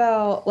thought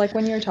about, like,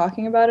 when you were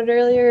talking about it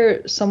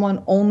earlier,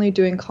 someone only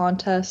doing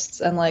contests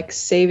and like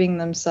saving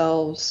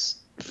themselves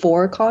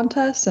for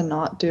contests and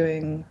not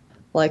doing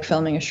like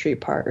filming a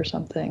street part or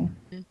something.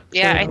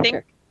 Yeah, I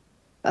think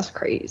that's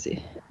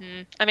crazy.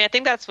 I mean, I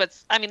think that's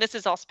this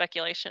is all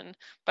speculation,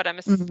 but I'm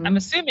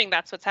assuming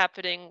that's what's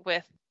happening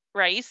with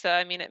Raisa.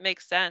 I mean, it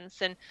makes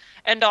sense.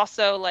 And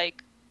also,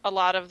 like, a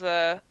lot of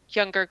the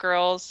younger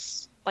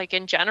girls, like,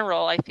 in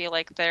general, I feel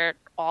like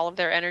all of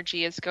their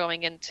energy is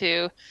going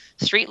into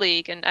Street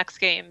League and X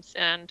Games,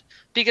 and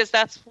because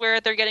that's where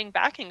they're getting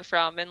backing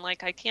from. And,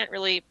 like, I can't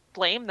really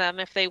blame them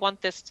if they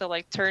want this to,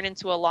 like, turn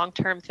into a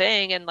long-term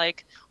thing, and,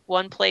 like,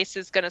 one place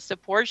is going to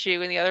support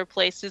you and the other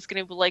place is going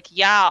to be like,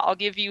 yeah, I'll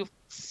give you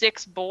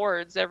 6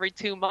 boards every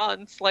 2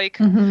 months. Like,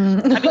 I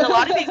mean, a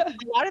lot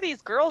of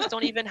these girls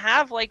don't even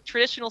have like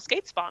traditional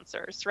skate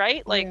sponsors,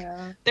 right? Like,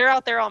 they're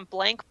out there on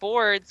blank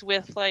boards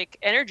with like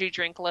energy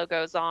drink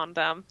logos on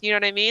them. You know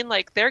what I mean?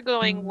 Like, they're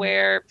going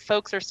where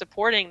folks are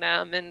supporting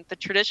them, and the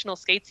traditional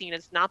skate scene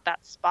is not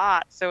that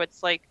spot. So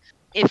it's like,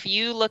 if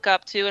you look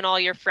up to and all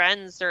your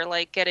friends are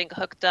like getting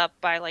hooked up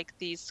by like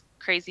these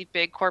crazy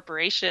big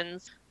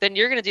corporations, then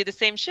you're going to do the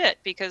same shit,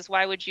 because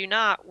why would you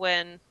not,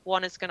 when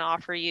one is going to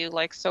offer you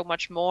like so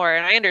much more?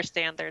 And I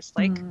understand there's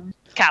like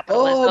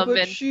capitalism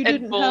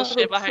and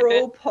bullshit behind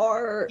it.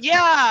 Part.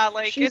 Yeah,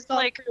 like, she's it's not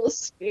like a real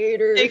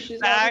skater.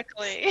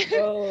 Exactly.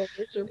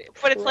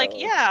 But it's like,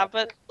 yeah,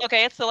 but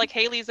okay, so like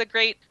Haley's a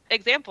great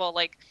example.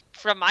 Like,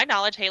 from my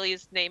knowledge,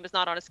 Haley's name is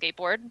not on a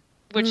skateboard,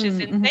 which is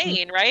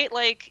insane, right?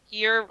 Like,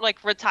 you're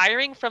like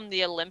retiring from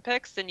the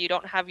Olympics and you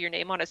don't have your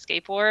name on a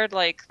skateboard.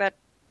 Like, that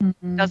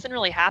doesn't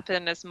really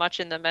happen as much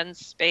in the men's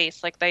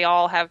space. Like, they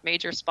all have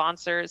major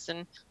sponsors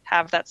and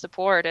have that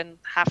support, and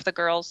half the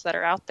girls that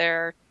are out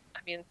there, I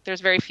mean,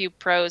 there's very few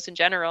pros in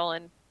general,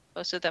 and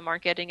most of them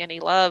aren't getting any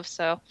love.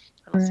 So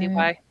I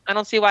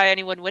don't see why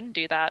anyone wouldn't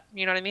do that.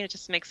 You know what I mean? It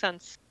just makes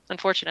sense,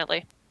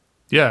 unfortunately.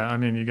 Yeah, I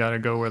mean, you got to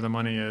go where the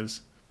money is.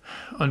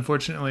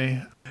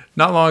 Unfortunately,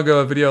 not long ago,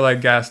 a video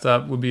like Gassed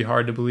Up would be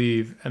hard to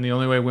believe, and the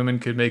only way women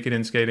could make it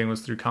in skating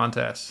was through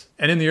contests.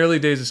 And in the early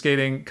days of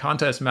skating,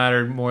 contests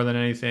mattered more than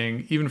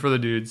anything, even for the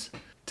dudes.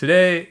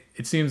 Today,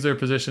 it seems their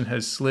position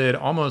has slid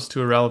almost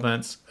to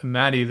irrelevance.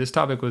 Maddie, this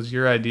topic was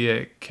your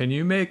idea. Can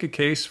you make a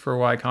case for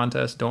why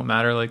contests don't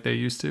matter like they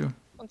used to?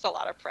 It's a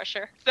lot of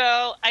pressure.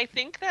 So I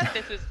think that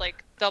this is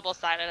like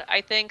double-sided.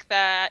 I think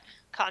that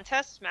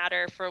contests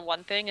matter for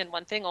one thing and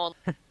one thing only.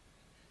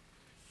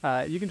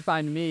 You can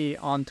find me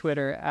on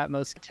Twitter at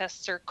most.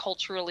 Contests are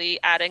culturally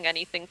adding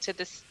anything to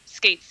this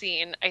skate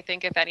scene. I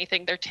think if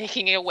anything, they're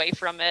taking it away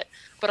from it.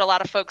 But a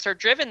lot of folks are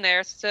driven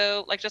there.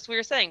 So, like, just what we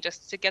were saying,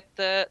 just to get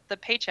the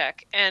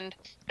paycheck. And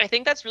I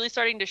think that's really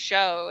starting to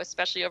show,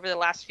 especially over the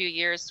last few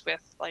years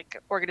with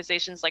like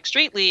organizations like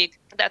Street League,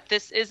 that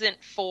this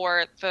isn't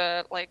for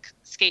the like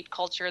skate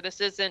culture.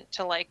 This isn't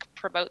to like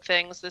promote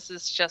things. This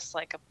is just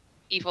like a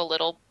evil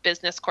little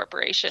business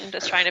corporation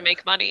just trying to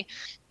make money.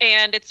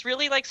 And it's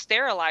really like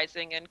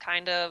sterilizing and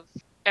kind of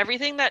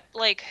everything that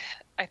like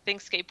I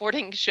think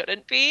skateboarding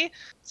shouldn't be.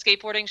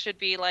 Skateboarding should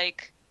be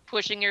like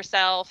pushing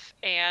yourself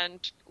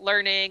and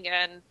learning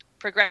and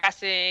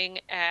progressing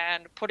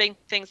and putting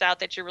things out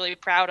that you're really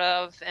proud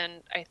of.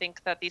 And I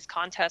think that these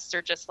contests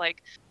are just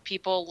like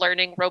people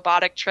learning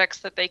robotic tricks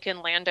that they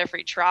can land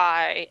every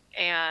try.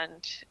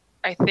 And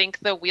I think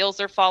the wheels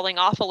are falling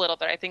off a little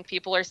bit. I think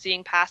people are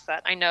seeing past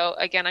that. I know,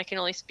 again, I can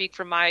only speak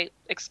from my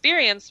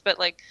experience, but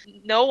like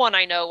no one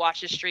I know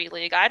watches Street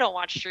League. I don't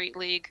watch Street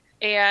League.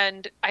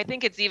 And I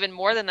think it's even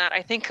more than that.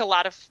 I think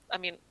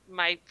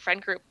my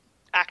friend group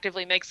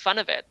actively makes fun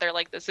of it. They're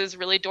like, this is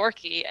really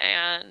dorky.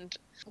 And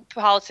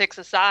politics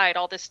aside,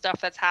 all this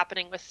stuff that's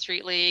happening with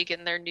Street League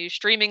and their new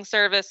streaming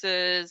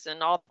services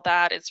and all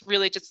that is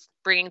really just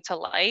bringing to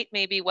light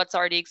maybe what's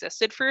already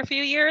existed for a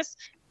few years.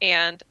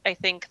 And I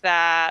think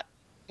that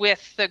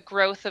with the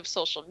growth of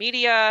social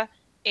media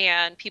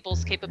and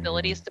people's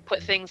capabilities to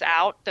put things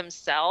out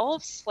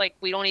themselves, like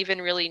we don't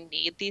even really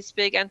need these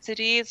big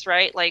entities,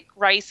 right? Like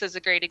Rice is a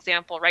great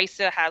example. Rice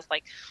has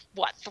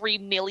 3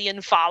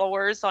 million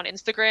followers on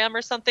Instagram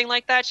or something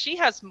like that. She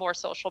has more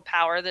social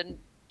power than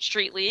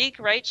Street League,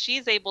 right?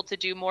 She's able to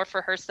do more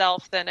for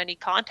herself than any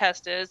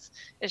contest is.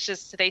 It's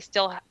just they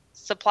still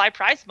supply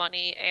prize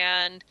money,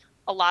 and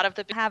a lot of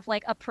the have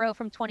like a pro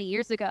from 20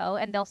 years ago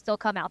and they'll still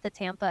come out to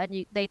Tampa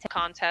and they take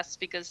contests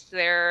because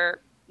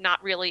they're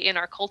not really in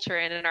our culture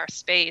and in our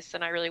space.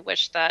 And I really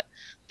wish that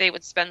they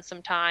would spend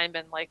some time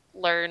and like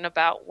learn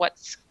about what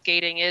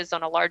skating is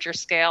on a larger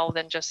scale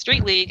than just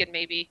Street League and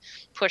maybe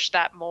push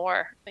that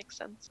more. Makes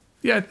sense.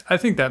 Yeah, I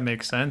think that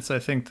makes sense. I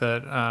think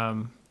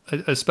that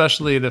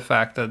especially the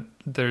fact that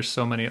there's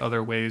so many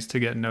other ways to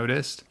get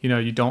noticed. You know,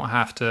 you don't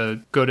have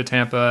to go to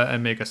Tampa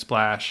and make a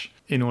splash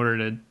in order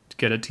to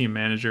get a team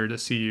manager to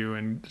see you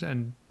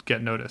and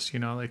get noticed. You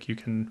know, like you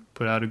can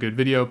put out a good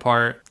video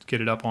part,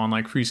 get it up on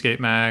like Free Skate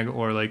Mag,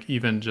 or like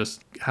even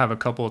just have a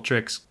couple of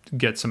tricks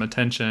get some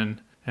attention,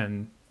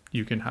 and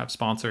you can have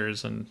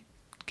sponsors and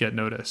get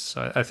noticed.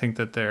 So I think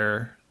that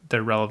their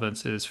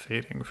relevance is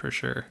fading for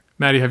sure.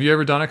 Maddie, have you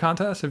ever done a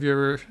contest? Have you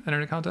ever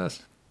entered a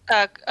contest?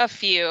 A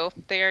few.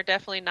 They are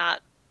definitely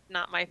not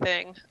my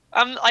thing.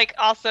 I'm like,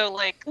 also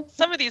like,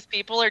 some of these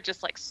people are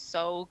just like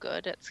so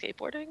good at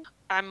skateboarding.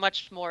 I'm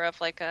much more of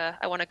like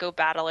I want to go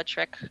battle a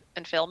trick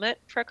and film it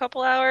for a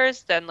couple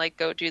hours than like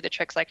go do the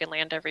tricks I can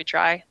land every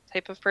try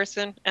type of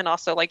person. And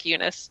also like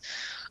Eunice,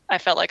 I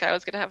felt like I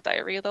was gonna have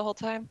diarrhea the whole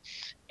time.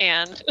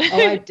 And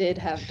I did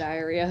have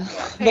diarrhea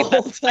the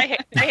whole time.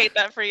 I hate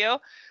that for you.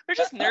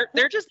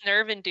 They're just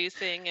nerve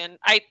inducing, and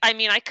I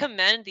mean I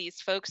commend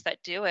these folks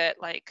that do it.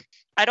 Like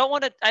I don't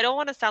want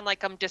to sound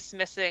like I'm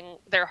dismissing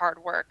their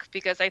hard work,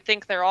 because I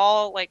think they're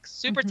all like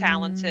super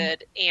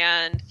talented,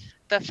 and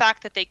the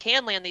fact that they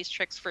can land these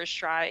tricks first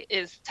try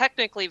is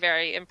technically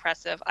very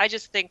impressive. I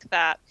just think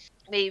that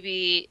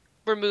maybe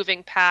we're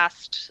moving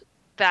past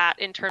that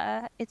in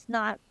terms. It's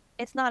not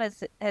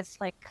as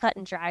like cut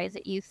and dry as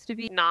it used to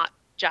be. Not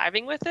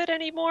jiving with it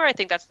anymore. I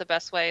think that's the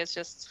best way. Is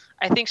just,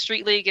 I think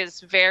Street League is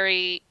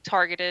very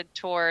targeted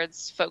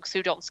towards folks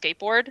who don't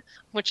skateboard,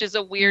 which is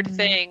a weird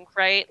thing,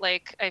 right?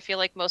 Like I feel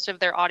like most of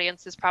their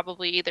audience is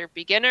probably either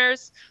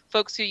beginners,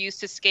 folks who used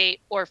to skate,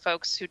 or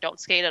folks who don't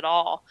skate at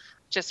all,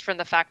 just from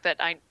the fact that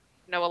I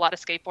know a lot of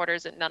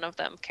skateboarders and none of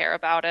them care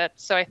about it.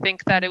 So I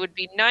think that it would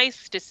be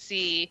nice to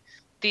see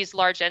these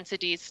large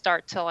entities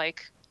start to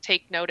like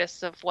take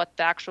notice of what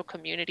the actual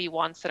community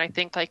wants. And I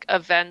think like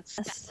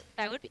events,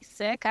 That would be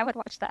sick. I would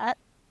watch that.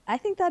 I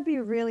think that'd be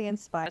really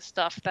inspiring.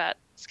 stuff that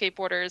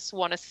skateboarders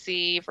want to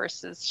see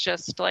versus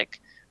just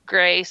like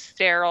gray,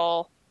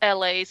 sterile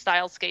LA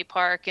style skate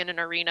park in an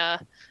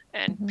arena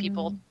and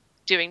people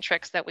doing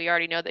tricks that we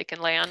already know they can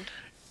land.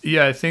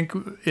 Yeah, I think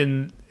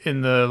in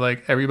the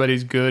like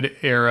everybody's good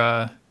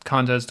era,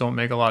 contests don't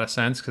make a lot of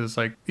sense, because it's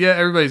like, yeah,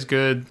 everybody's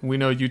good. We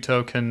know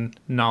Yuto can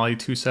nollie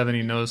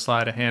 270 nose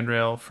slide a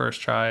handrail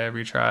first try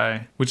every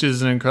try, which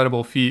is an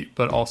incredible feat,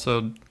 but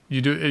also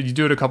you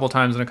do it a couple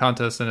times in a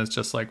contest and it's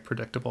just like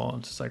predictable.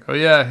 It's just like, oh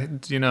yeah,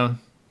 you know,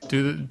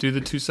 do the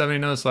 270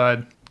 nose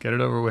slide, get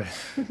it over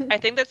with. I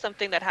think that's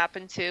something that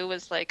happened too,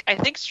 was like, I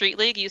think Street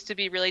League used to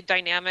be really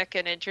dynamic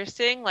and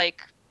interesting,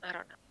 like, I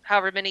don't know,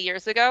 however many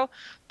years ago,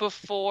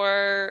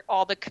 before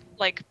all the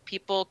like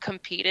people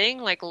competing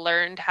like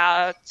learned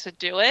how to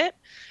do it.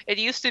 It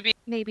used to be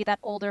Maybe that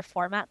older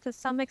format to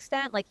some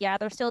extent. Like, yeah,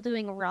 they're still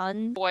doing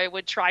runs. boy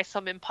would try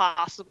some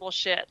impossible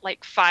shit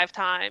like 5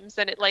 times,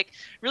 and it like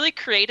really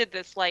created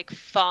this like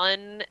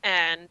fun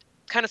and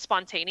kind of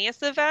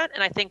spontaneous event.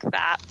 And I think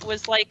that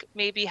was like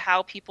maybe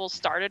how people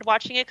started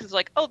watching it, because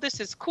like, oh, this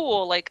is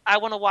cool, like I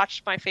want to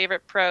watch my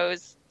favorite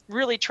pros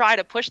really try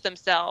to push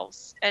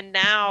themselves. And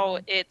now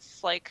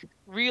it's like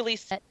really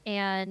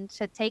And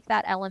to take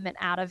that element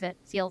out of it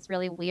feels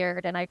really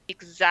weird. And I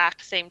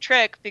exact same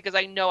trick because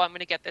I know I'm going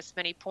to get this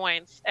many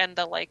points, and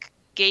the like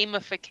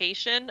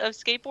gamification of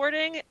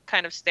skateboarding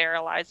kind of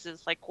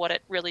sterilizes like what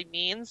it really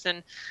means.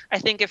 And I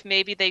think if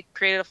maybe they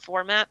created a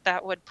format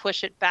that would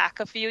push it back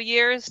a few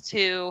years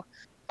to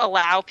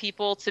allow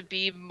people to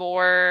be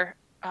more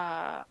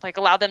like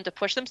allow them to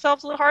push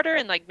themselves a little harder,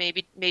 and like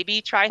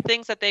maybe try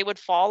things that they would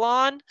fall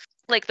on.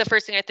 Like the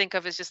first thing I think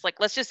of is just like,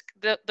 let's just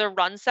the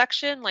run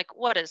section. Like,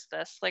 what is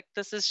this? Like,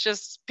 this is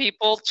just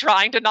people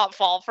trying to not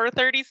fall for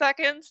 30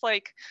 seconds.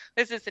 Like,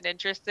 this isn't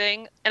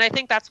interesting. And I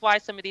think that's why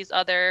some of these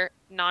other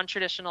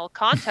non-traditional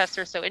contests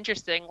are so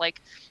interesting.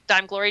 Like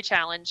Dime Glory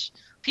Challenge,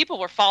 people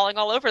were falling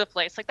all over the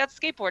place. Like, that's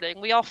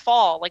skateboarding. We all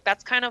fall. Like,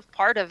 that's kind of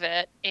part of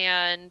it.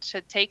 And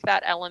to take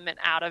that element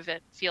out of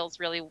it feels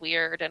really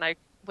weird. And I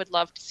would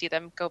love to see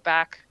them go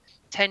back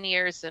 10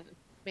 years and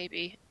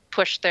maybe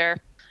push their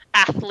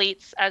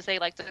athletes, as they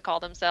like to call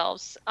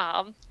themselves,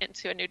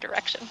 into a new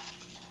direction.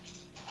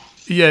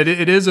 Yeah,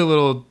 it is a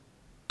little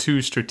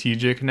too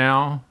strategic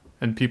now,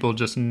 and people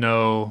just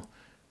know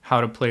how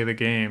to play the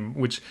game,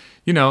 which,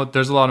 you know,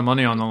 there's a lot of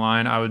money on the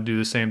line. I would do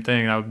the same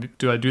thing.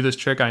 Do I do this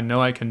trick I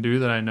know I can do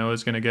that I know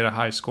is going to get a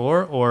high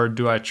score, or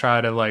do I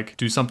try to like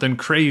do something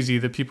crazy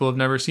that people have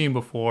never seen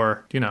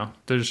before? You know,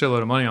 there's a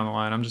shitload of money on the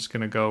line. I'm just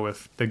going to go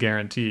with the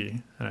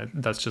guarantee. And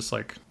that's just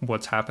like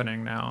what's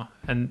happening now.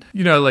 And,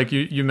 you know, like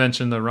you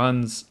mentioned the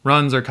runs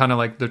are kind of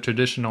like the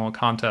traditional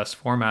contest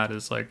format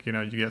is like, you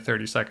know, you get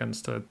 30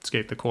 seconds to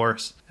skate the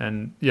course.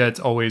 And yeah, it's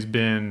always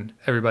been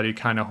everybody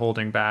kind of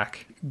holding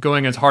back,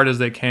 going as hard as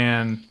they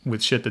can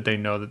with shit that they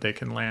know that they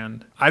can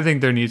land. I think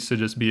there needs to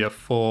just be a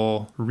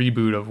full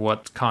reboot of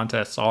what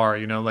contests are.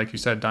 You know, like you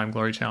said, Dime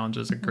Glory Challenge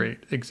is a great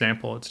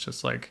example. It's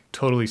just like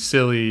totally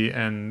silly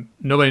and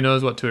nobody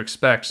knows what to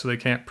expect, so they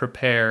can't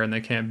prepare and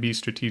they can't be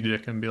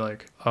strategic and be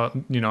like,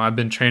 I've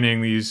been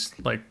training these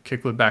like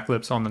kickflip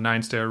backflips on the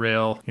 9-stair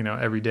rail,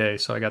 every day.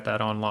 So I got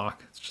that on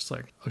lock. It's just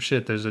like, oh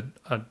shit, there's a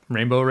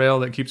rainbow rail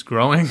that keeps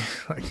growing.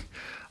 Like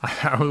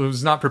I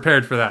was not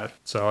prepared for that.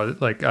 So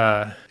like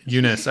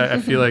Eunice, I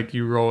feel like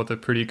you roll with a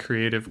pretty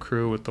creative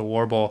crew with the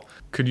Warble.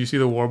 Could you see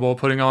the Warble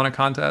putting on a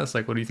contest?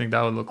 Like, what do you think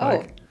that would look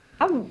like?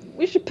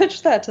 We should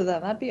pitch that to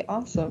them. That'd be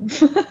awesome.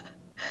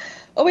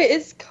 Oh wait,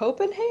 is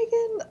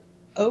Copenhagen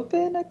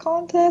open a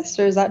contest,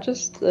 or is that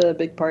just a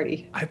big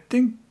party? I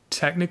think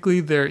technically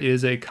there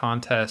is a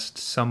contest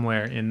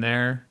somewhere in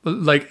there.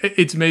 Like,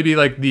 it's maybe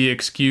like the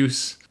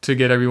excuse to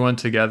get everyone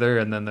together,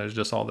 and then there's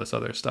just all this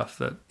other stuff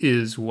that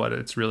is what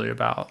it's really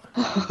about.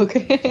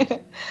 Okay.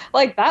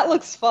 Like, that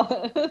looks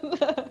fun.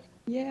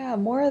 Yeah,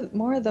 more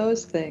of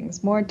those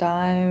things. More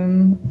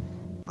Dime,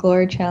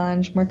 Glory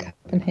Challenge, more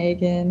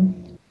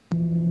Copenhagen.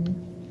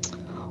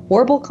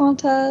 Warble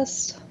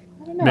contest.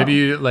 I don't know.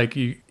 Maybe like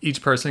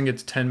each person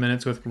gets 10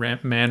 minutes with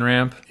man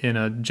ramp in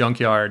a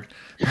junkyard.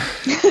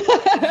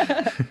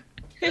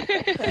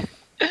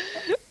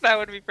 That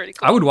would be pretty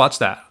cool. I would watch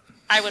that.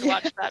 I would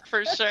watch that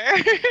for sure.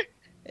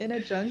 In a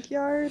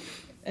junkyard?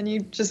 And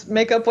you just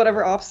make up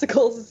whatever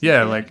obstacles.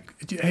 Yeah,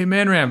 like, hey,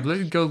 man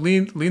ramp, go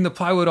lean the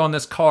plywood on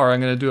this car. I'm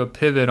going to do a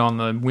pivot on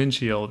the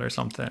windshield or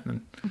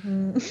something.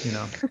 And,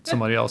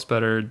 somebody else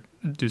better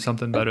do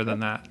something better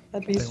than that.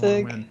 That'd be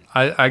sick.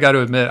 I got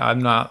to admit, I'm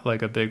not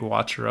like a big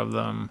watcher of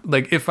them.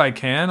 Like, if I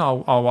can,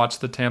 I'll watch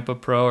the Tampa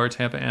Pro or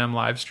Tampa Am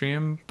live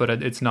stream, but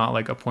it's not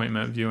like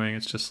appointment viewing.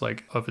 It's just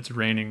like, if it's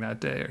raining that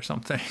day or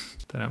something,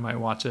 then I might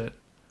watch it.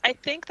 I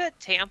think that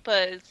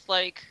Tampa is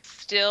like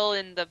still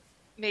in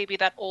maybe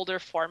that older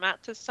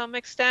format to some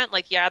extent.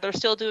 Like, yeah, they're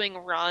still doing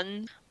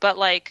run, but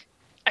like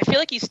I feel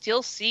like you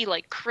still see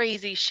like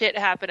crazy shit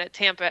happen at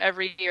Tampa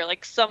every year.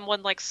 Like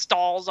someone like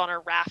stalls on a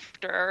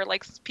rafter.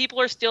 Like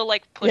people are still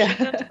like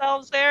pushing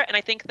themselves there. And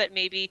I think that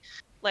maybe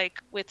like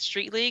with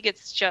Street League,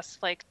 it's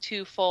just like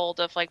twofold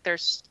of like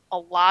there's a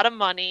lot of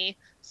money.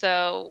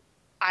 So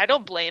I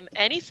don't blame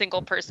any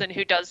single person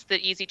who does the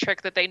easy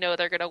trick that they know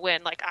they're going to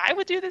win. Like I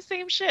would do the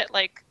same shit.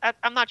 Like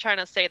I'm not trying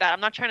to say that.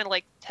 I'm not trying to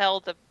like tell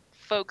the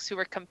folks who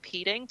are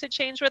competing to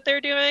change what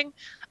they're doing.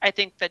 I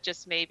think that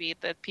just maybe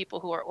the people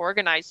who are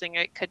organizing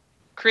it could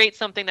create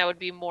something that would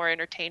be more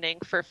entertaining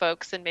for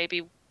folks, and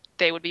maybe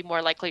they would be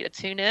more likely to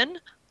tune in.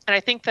 And I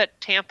think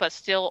that Tampa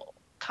still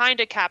kind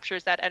of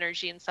captures that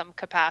energy in some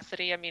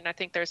capacity. I mean, I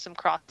think there's some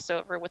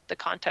crossover with the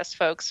contest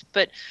folks,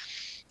 but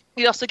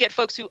we also get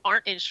folks who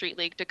aren't in Street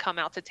League to come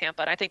out to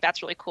Tampa, and I think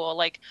that's really cool.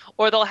 Like,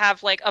 or they'll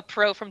have like a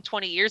pro from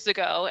 20 years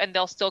ago, and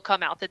they'll still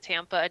come out to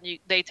Tampa, and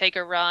they take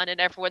a run,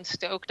 and everyone's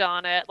stoked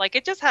on it. Like,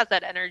 it just has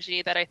that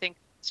energy that I think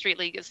Street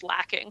League is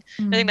lacking.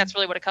 I think that's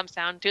really what it comes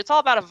down to. It's all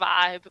about a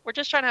vibe. We're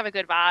just trying to have a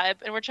good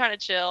vibe, and we're trying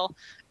to chill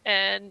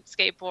and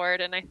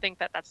skateboard, and I think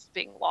that that's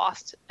being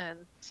lost. And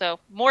so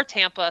more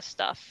Tampa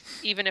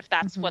stuff, even if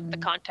that's what the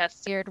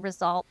contest Weird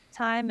result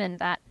time, and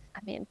that, I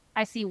mean,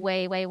 I see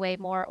way, way, way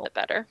more. the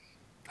better.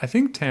 I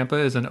think Tampa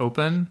is an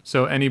open,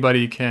 so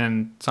anybody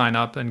can sign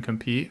up and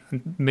compete.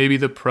 Maybe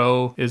the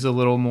pro is a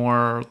little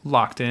more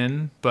locked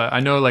in, but I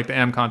know like the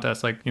AM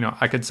contest, like,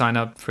 I could sign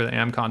up for the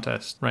AM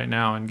contest right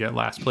now and get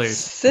last place.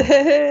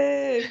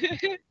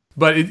 Sick.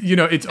 But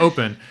it's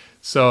open.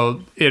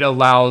 So it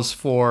allows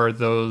for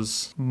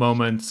those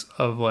moments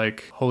of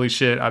like, holy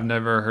shit, I've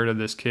never heard of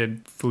this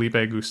kid, Felipe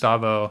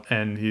Gustavo.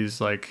 And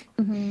he's like,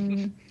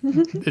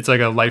 it's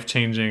like a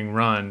life-changing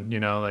run,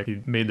 like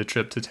he made the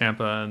trip to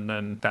Tampa and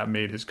then that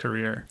made his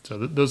career. So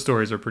those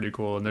stories are pretty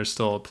cool. And there's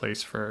still a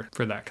place for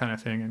that kind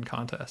of thing in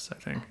contests, I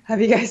think.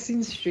 Have you guys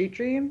seen Street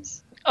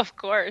Dreams? Of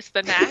course,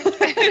 the knack.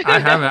 I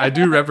haven't. I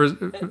do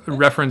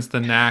reference the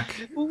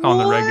knack on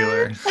the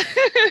regular.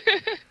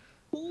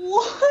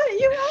 What?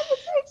 You haven't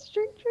seen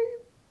Street Dream?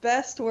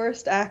 Best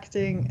worst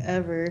acting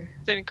ever.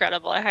 It's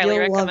incredible. I highly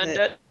recommend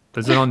it.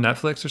 Is it on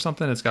Netflix or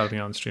something? It's got to be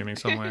on streaming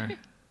somewhere.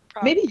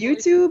 Maybe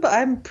YouTube?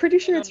 I'm pretty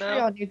sure it's free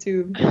on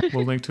YouTube.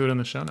 We'll link to it in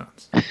the show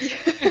notes.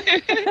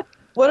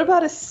 What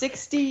about a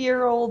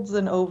 60-year-olds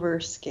and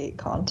over skate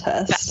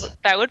contest?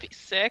 That would be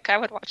sick. I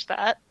would watch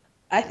that.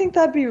 I think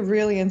that'd be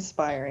really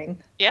inspiring.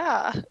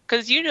 Yeah,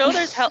 because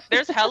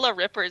there's hella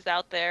rippers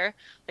out there.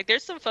 Like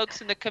there's some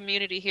folks in the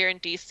community here in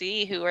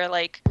DC who are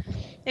like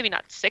maybe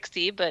not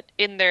 60, but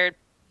in their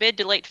mid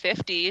to late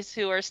 50s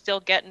who are still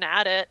getting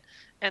at it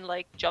and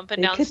like jumping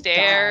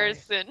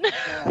downstairs and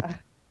yeah.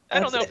 I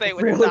don't know if they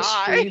would real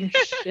die. Extreme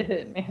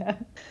shit,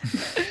 man.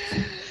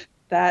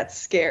 That's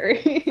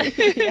scary.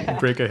 Yeah.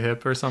 Break a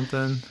hip or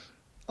something.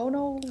 Oh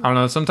no. I don't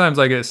know. Sometimes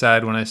I get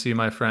sad when I see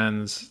my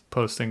friends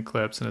posting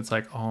clips and it's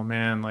like, oh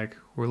man, like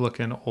we're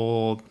looking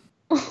old.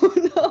 Oh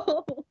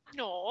no.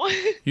 No.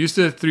 You used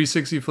to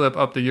 360 flip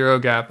up the Euro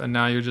gap and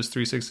now you're just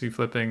 360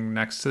 flipping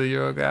next to the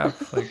Euro gap.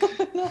 Like,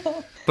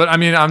 No. But I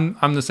mean,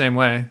 I'm the same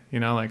way,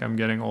 like I'm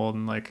getting old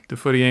and like the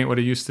footy ain't what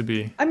it used to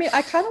be. I mean,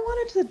 I kind of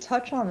wanted to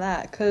touch on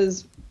that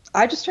because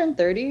I just turned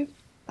 30.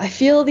 I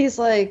feel these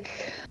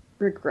like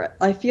regret,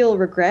 like,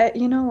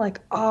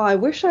 oh, I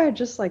wish I had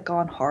just like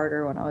gone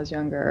harder when I was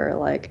younger.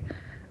 Like,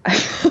 I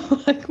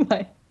feel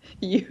like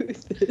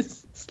youth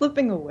is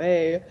slipping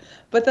away.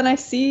 But then I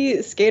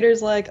see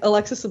skaters like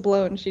Alexis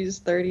Sablone, she's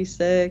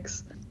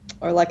 36,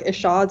 or like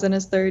Ishad's in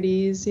his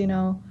 30s, you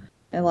know,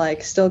 and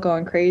like still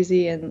going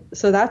crazy. And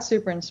so that's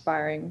super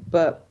inspiring.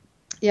 But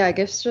yeah, I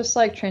guess just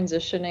like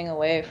transitioning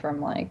away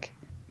from like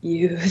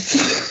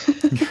youth.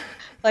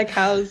 Like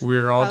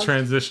we're all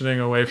transitioning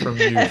away from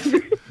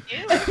youth.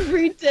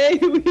 Every day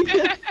we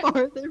get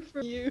farther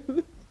from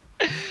youth.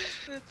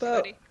 That's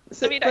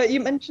funny. But you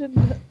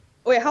mentioned,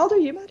 wait, how old are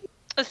you, Maddie?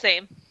 The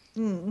same.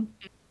 Mm.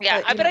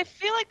 Yeah, but I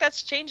feel like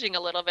that's changing a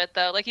little bit,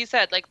 though. Like you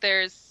said, like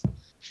there's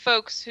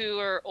folks who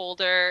are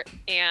older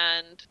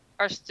and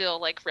are still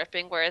like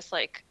ripping, whereas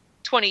like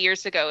 20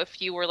 years ago,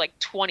 if you were like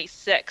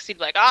 26, you'd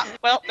be like,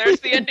 well, there's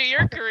the end of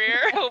your career.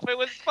 Hope it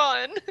was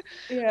fun.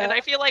 Yeah. And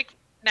I feel like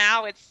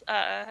now it's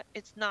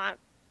not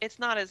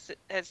as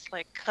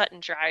like cut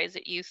and dry as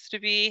it used to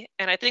be,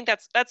 and I think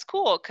that's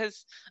cool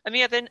because I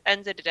mean at the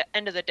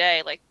end of the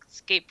day, like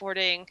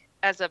skateboarding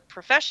as a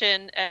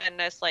profession and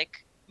as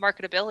like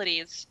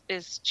marketability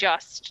is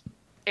just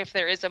if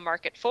there is a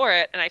market for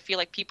it, and I feel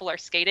like people are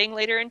skating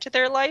later into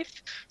their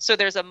life, so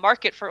there's a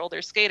market for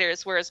older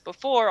skaters, whereas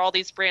before all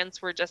these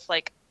brands were just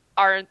like,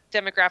 our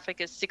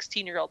demographic is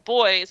 16-year-old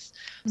boys,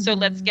 so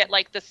let's get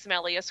like the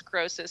smelliest,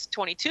 grossest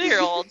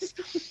 22-year-olds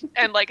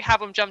and like have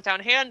them jump down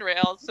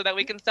handrails so that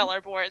we can sell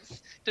our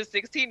boards to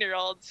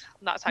 16-year-olds.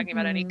 I'm not talking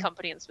about any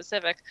company in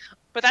specific,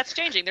 but that's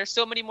changing. There's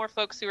so many more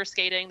folks who are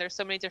skating. There's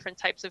so many different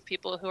types of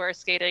people who are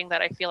skating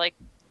that I feel like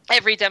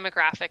every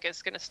demographic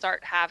is going to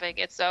start having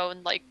its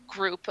own like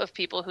group of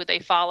people who they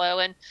follow.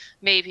 And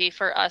maybe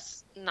for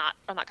us, I'm not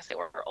going to say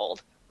we're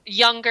old,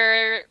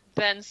 younger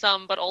than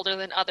some, but older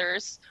than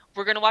others,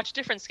 we're going to watch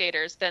different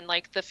skaters than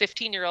like the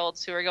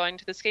 15-year-olds who are going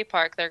to the skate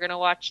park. They're going to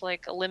watch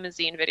like a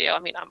limousine video. I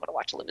mean, I'm going to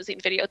watch a limousine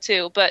video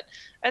too, but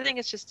I think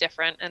it's just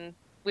different, and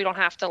we don't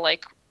have to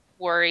like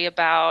worry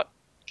about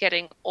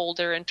getting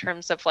older in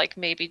terms of like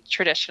maybe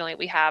traditionally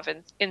we have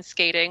in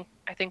skating.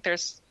 I think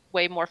there's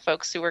way more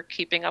folks who are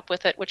keeping up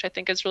with it, which I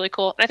think is really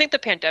cool. And I think the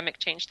pandemic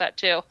changed that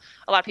too.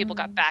 A lot of people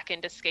got back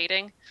into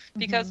skating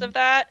because of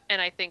that.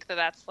 And I think that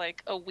that's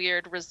like a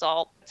weird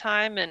result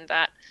time. And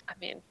that, I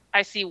mean,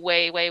 I see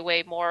way, way,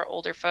 way more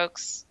older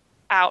folks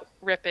out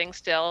ripping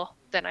still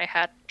than I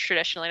had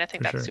traditionally. And I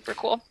think that's super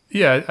cool.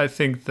 Yeah. I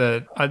think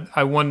that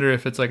I wonder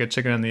if it's like a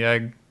chicken and the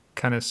egg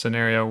kind of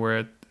scenario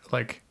where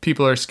like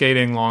people are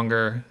skating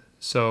longer,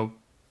 so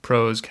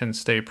pros can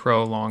stay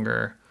pro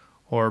longer,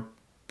 or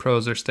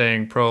pros are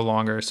staying pro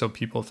longer, so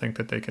people think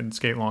that they can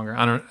skate longer.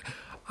 I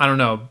don't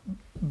know,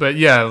 but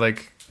yeah,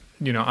 like,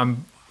 you know,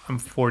 I'm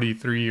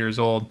 43 years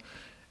old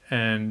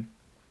and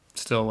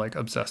still like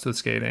obsessed with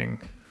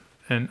skating,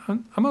 and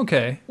I'm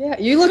okay. Yeah,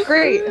 you look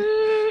great.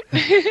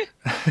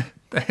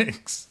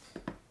 Thanks.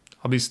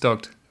 I'll be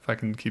stoked if I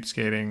can keep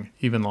skating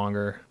even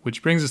longer.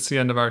 Which brings us to the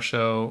end of our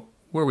show,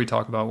 where we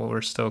talk about what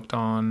we're stoked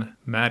on.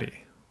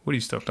 Maddie, what are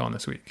you stoked on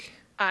this week?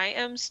 I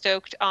am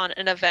stoked on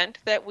an event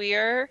that we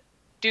are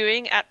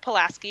doing at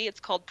Pulaski. It's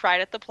called Pride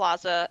at the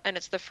Plaza, and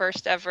it's the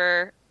first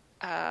ever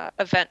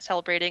event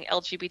celebrating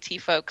LGBT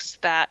folks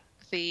that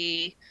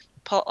the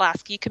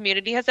Pulaski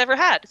community has ever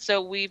had.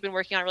 So we've been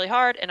working on it really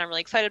hard, and I'm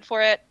really excited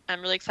for it.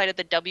 I'm really excited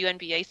the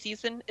WNBA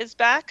season is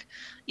back,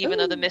 even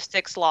though the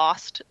Mystics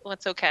lost. Well,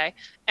 it's okay.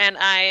 And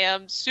I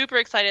am super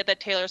excited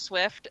that Taylor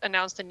Swift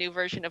announced a new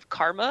version of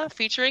Karma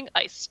featuring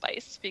Ice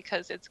Spice,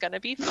 because it's going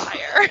to be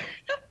fire.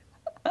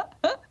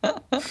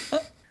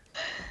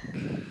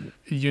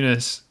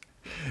 Eunice,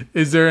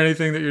 is there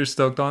anything that you're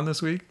stoked on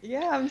this week?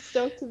 Yeah, I'm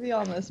stoked to be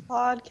on this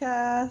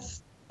podcast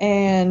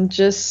and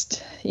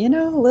just, you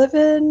know,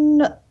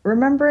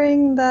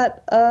 remembering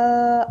that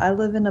I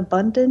live in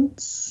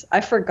abundance.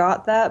 I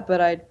forgot that, but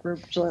I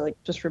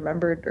just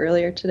remembered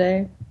earlier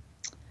today.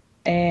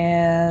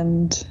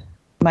 And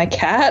my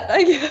cat,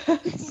 I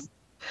guess.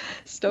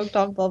 Stoked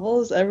on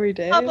Bubbles every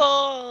day.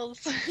 Bubbles!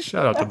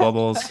 Shout out to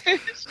Bubbles.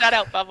 Shout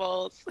out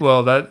Bubbles.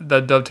 Well, that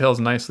dovetails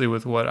nicely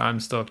with what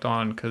I'm stoked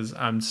on, because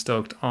I'm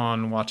stoked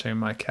on watching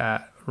my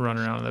cat run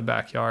around in the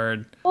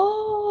backyard.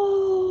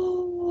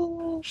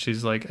 Oh.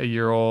 She's like a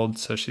year old,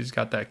 so she's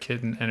got that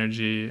kitten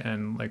energy,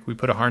 and like we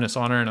put a harness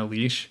on her and a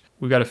leash.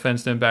 We got a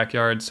fenced in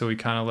backyard, so we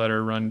kind of let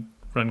her run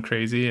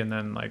crazy, and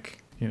then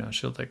like, you know,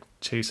 she'll like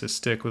chase a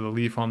stick with a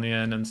leaf on the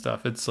end and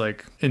stuff. It's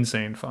like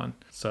insane fun.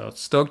 So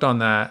stoked on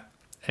that.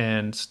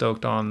 And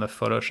stoked on the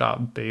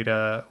Photoshop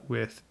beta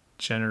with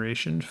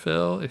Generation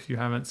Fill. If you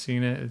haven't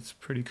seen it, it's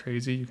pretty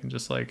crazy. You can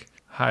just like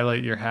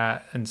highlight your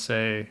hat and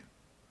say,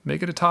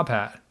 make it a top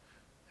hat.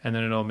 And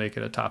then it'll make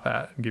it a top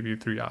hat and give you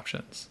 3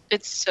 options.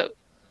 It's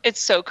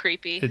so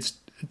creepy. It's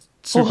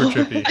super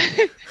trippy.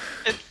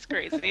 It's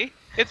crazy.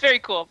 It's very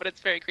cool, but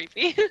it's very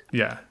creepy.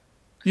 Yeah.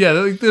 Yeah,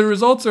 the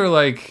results are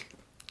like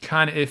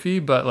kind of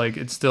iffy, but like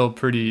it's still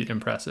pretty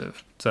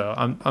impressive. So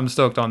I'm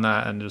stoked on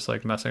that, and just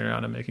like messing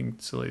around and making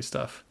silly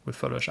stuff with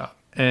Photoshop.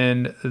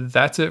 And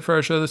that's it for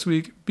our show this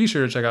week. Be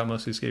sure to check out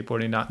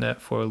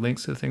mostlyskateboarding.net for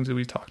links to things that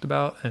we talked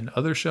about and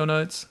other show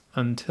notes.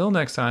 Until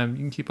next time, you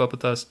can keep up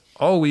with us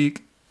all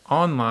week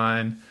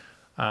online.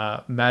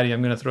 Maddie,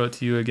 I'm going to throw it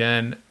to you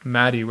again.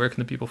 Maddie, where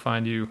can the people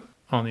find you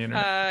on the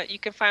internet? You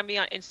can find me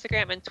on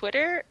Instagram and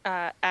Twitter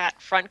at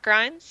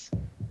Frontgrinds.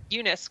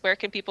 Eunice, where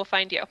can people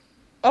find you?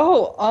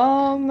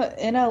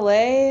 In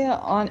LA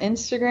on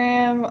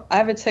Instagram. I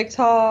have a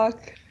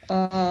TikTok.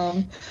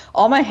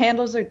 All my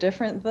handles are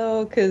different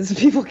though, because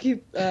people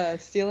keep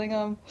stealing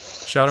them.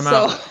 Shout them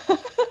out.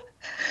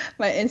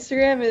 My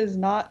Instagram is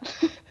not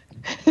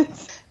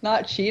it's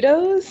not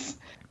Cheetos.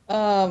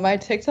 My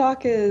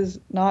TikTok is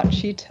not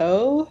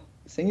Cheeto,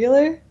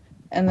 singular.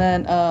 And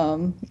then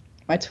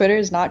my Twitter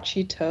is not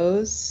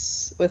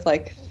Cheetos with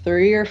like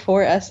 3 or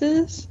 4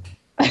 S's.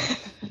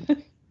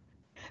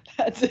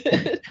 That's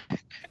it.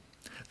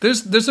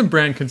 There's some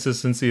brand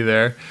consistency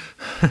there.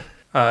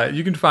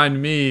 You can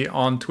find me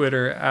on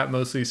Twitter at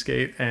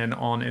MostlySkate and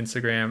on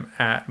Instagram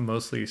at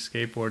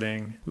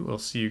MostlySkateboarding. We'll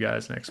see you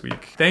guys next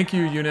week. Thank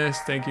you, Eunice.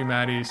 Thank you,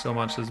 Maddie, so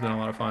much. This has been a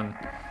lot of fun.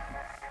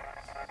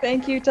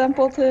 Thank you,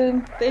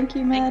 Templeton. Thank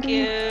you,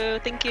 Maddie.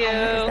 Thank you. What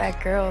is that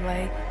girl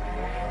like?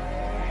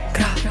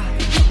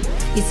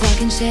 You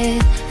talking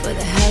shit for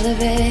the hell of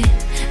it.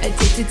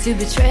 Addicted to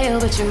betrayal,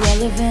 but you're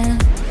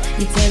relevant.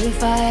 You're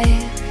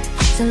terrified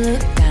to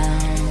look down.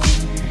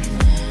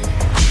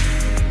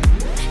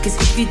 Cause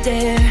if you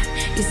dare,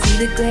 you see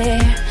the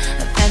glare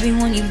of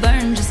everyone you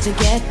burn just to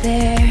get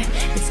there.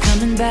 It's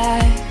coming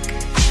back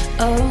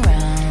around.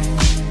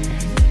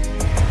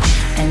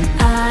 And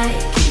I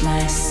keep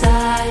my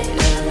side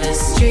of the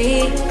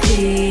street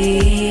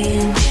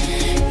clean.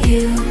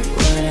 You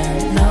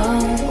wouldn't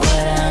know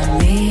what I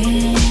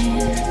mean.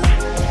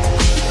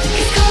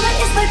 Cause karma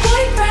is my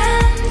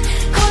boyfriend.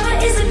 Karma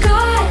is a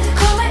god.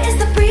 Karma is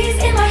the breeze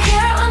in my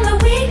hair on the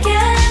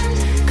weekend.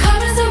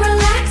 Karma's a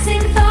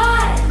relaxing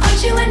thought.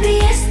 Aren't you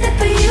envious that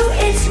for you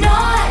it's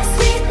not?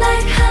 Sweet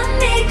like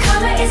honey.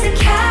 Karma is a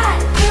cat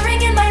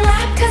purring in my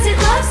lap cause it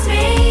loves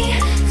me.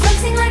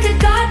 Flexing like a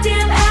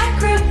goddamn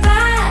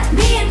acrobat.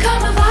 Me and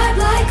karma vibe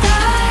like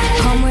that.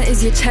 Karma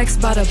is your checks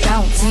bout to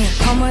bounce.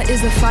 Karma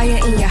is the fire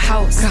in your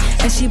house.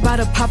 And she bout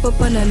to pop up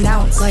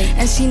unannounced.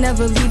 And she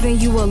never leaving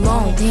you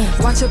alone.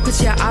 Watch her put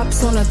your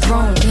ops on a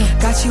throne.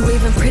 Got you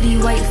waving pretty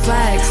white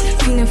flags.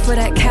 Fiending for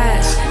that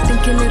cash.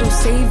 Thinking it'll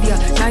save ya.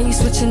 Now you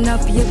switching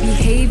up your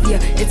behavior.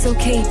 It's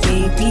okay,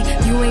 baby.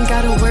 You ain't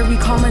gotta worry.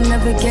 Karma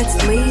never gets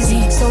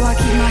lazy. So I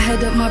keep my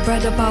head up, my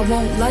bread up. I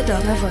won't let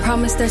her.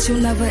 Promise that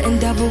you'll never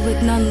endeavor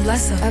with none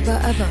lesser. Ever.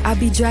 I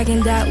be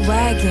dragging that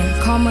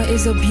wagon. Karma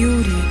is a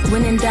beauty.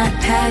 Winning that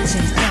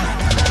pageant.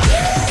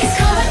 Cause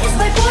karma is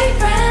my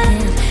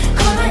boyfriend.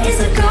 Karma is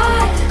a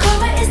god.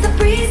 Karma is the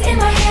breeze in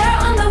my hair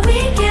on the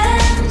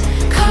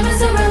weekend.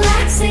 Karma's a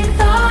relaxing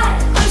thought.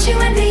 Aren't you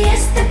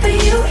envious that for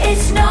you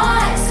it's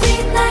not?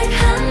 Sweet like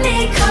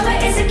honey. Karma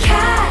is a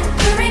cat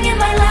purring in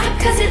my lap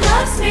cause it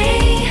loves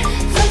me.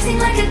 Flexing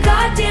like a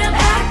goddamn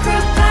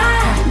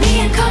acrobat.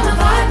 Me and karma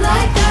vibe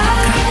like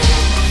that.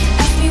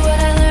 Ask me what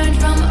I learned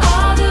from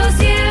all those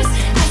years.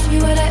 Ask me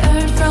what I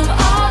earned from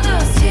all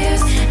those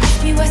tears.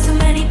 Ask me why so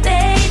many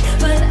fade,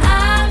 but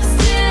I'm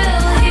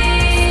still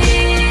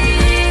here.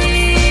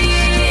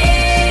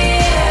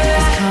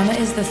 Karma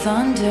is the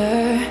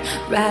thunder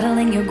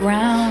rattling your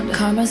ground.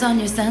 Karma's on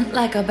your scent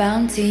like a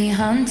bounty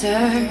hunter.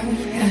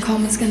 And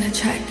karma's gonna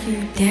track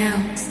you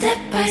down. Step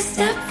by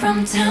step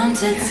from town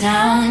to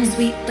town.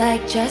 Sweet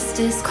like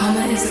justice.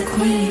 Karma is a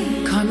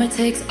queen. Karma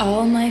takes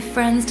all my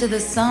friends to the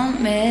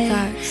summit.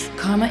 Facts.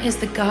 Karma is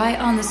the guy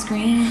on the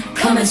screen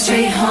coming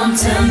straight home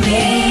to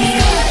me.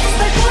 Karma is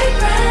my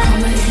boyfriend.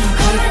 Karma is my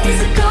Karma is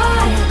a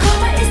god.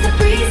 Karma is the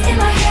breeze in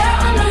my hair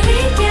on the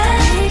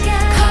weekend.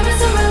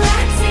 Karma's a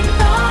relaxing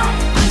thought.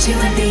 Aren't you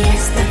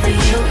envious that for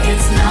you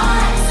it's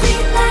not?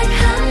 Sweet like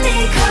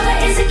honey. Karma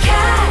is a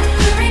cat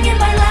purring in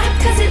my lap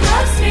cause it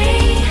loves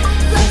me.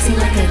 Flexing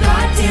like a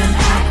goddamn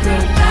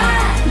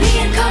acrobat. Me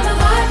and karma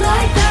vibe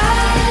like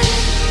that.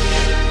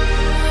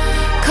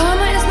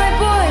 Karma is my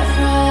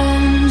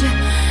boyfriend.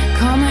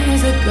 Karma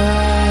is a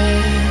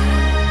god.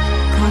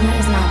 Karma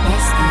is my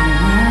bestie.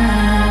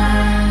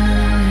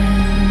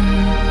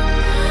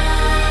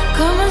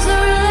 Karma's a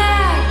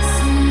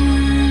relaxing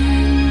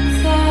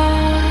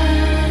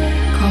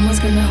thought. Karma's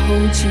gonna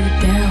hold you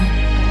down.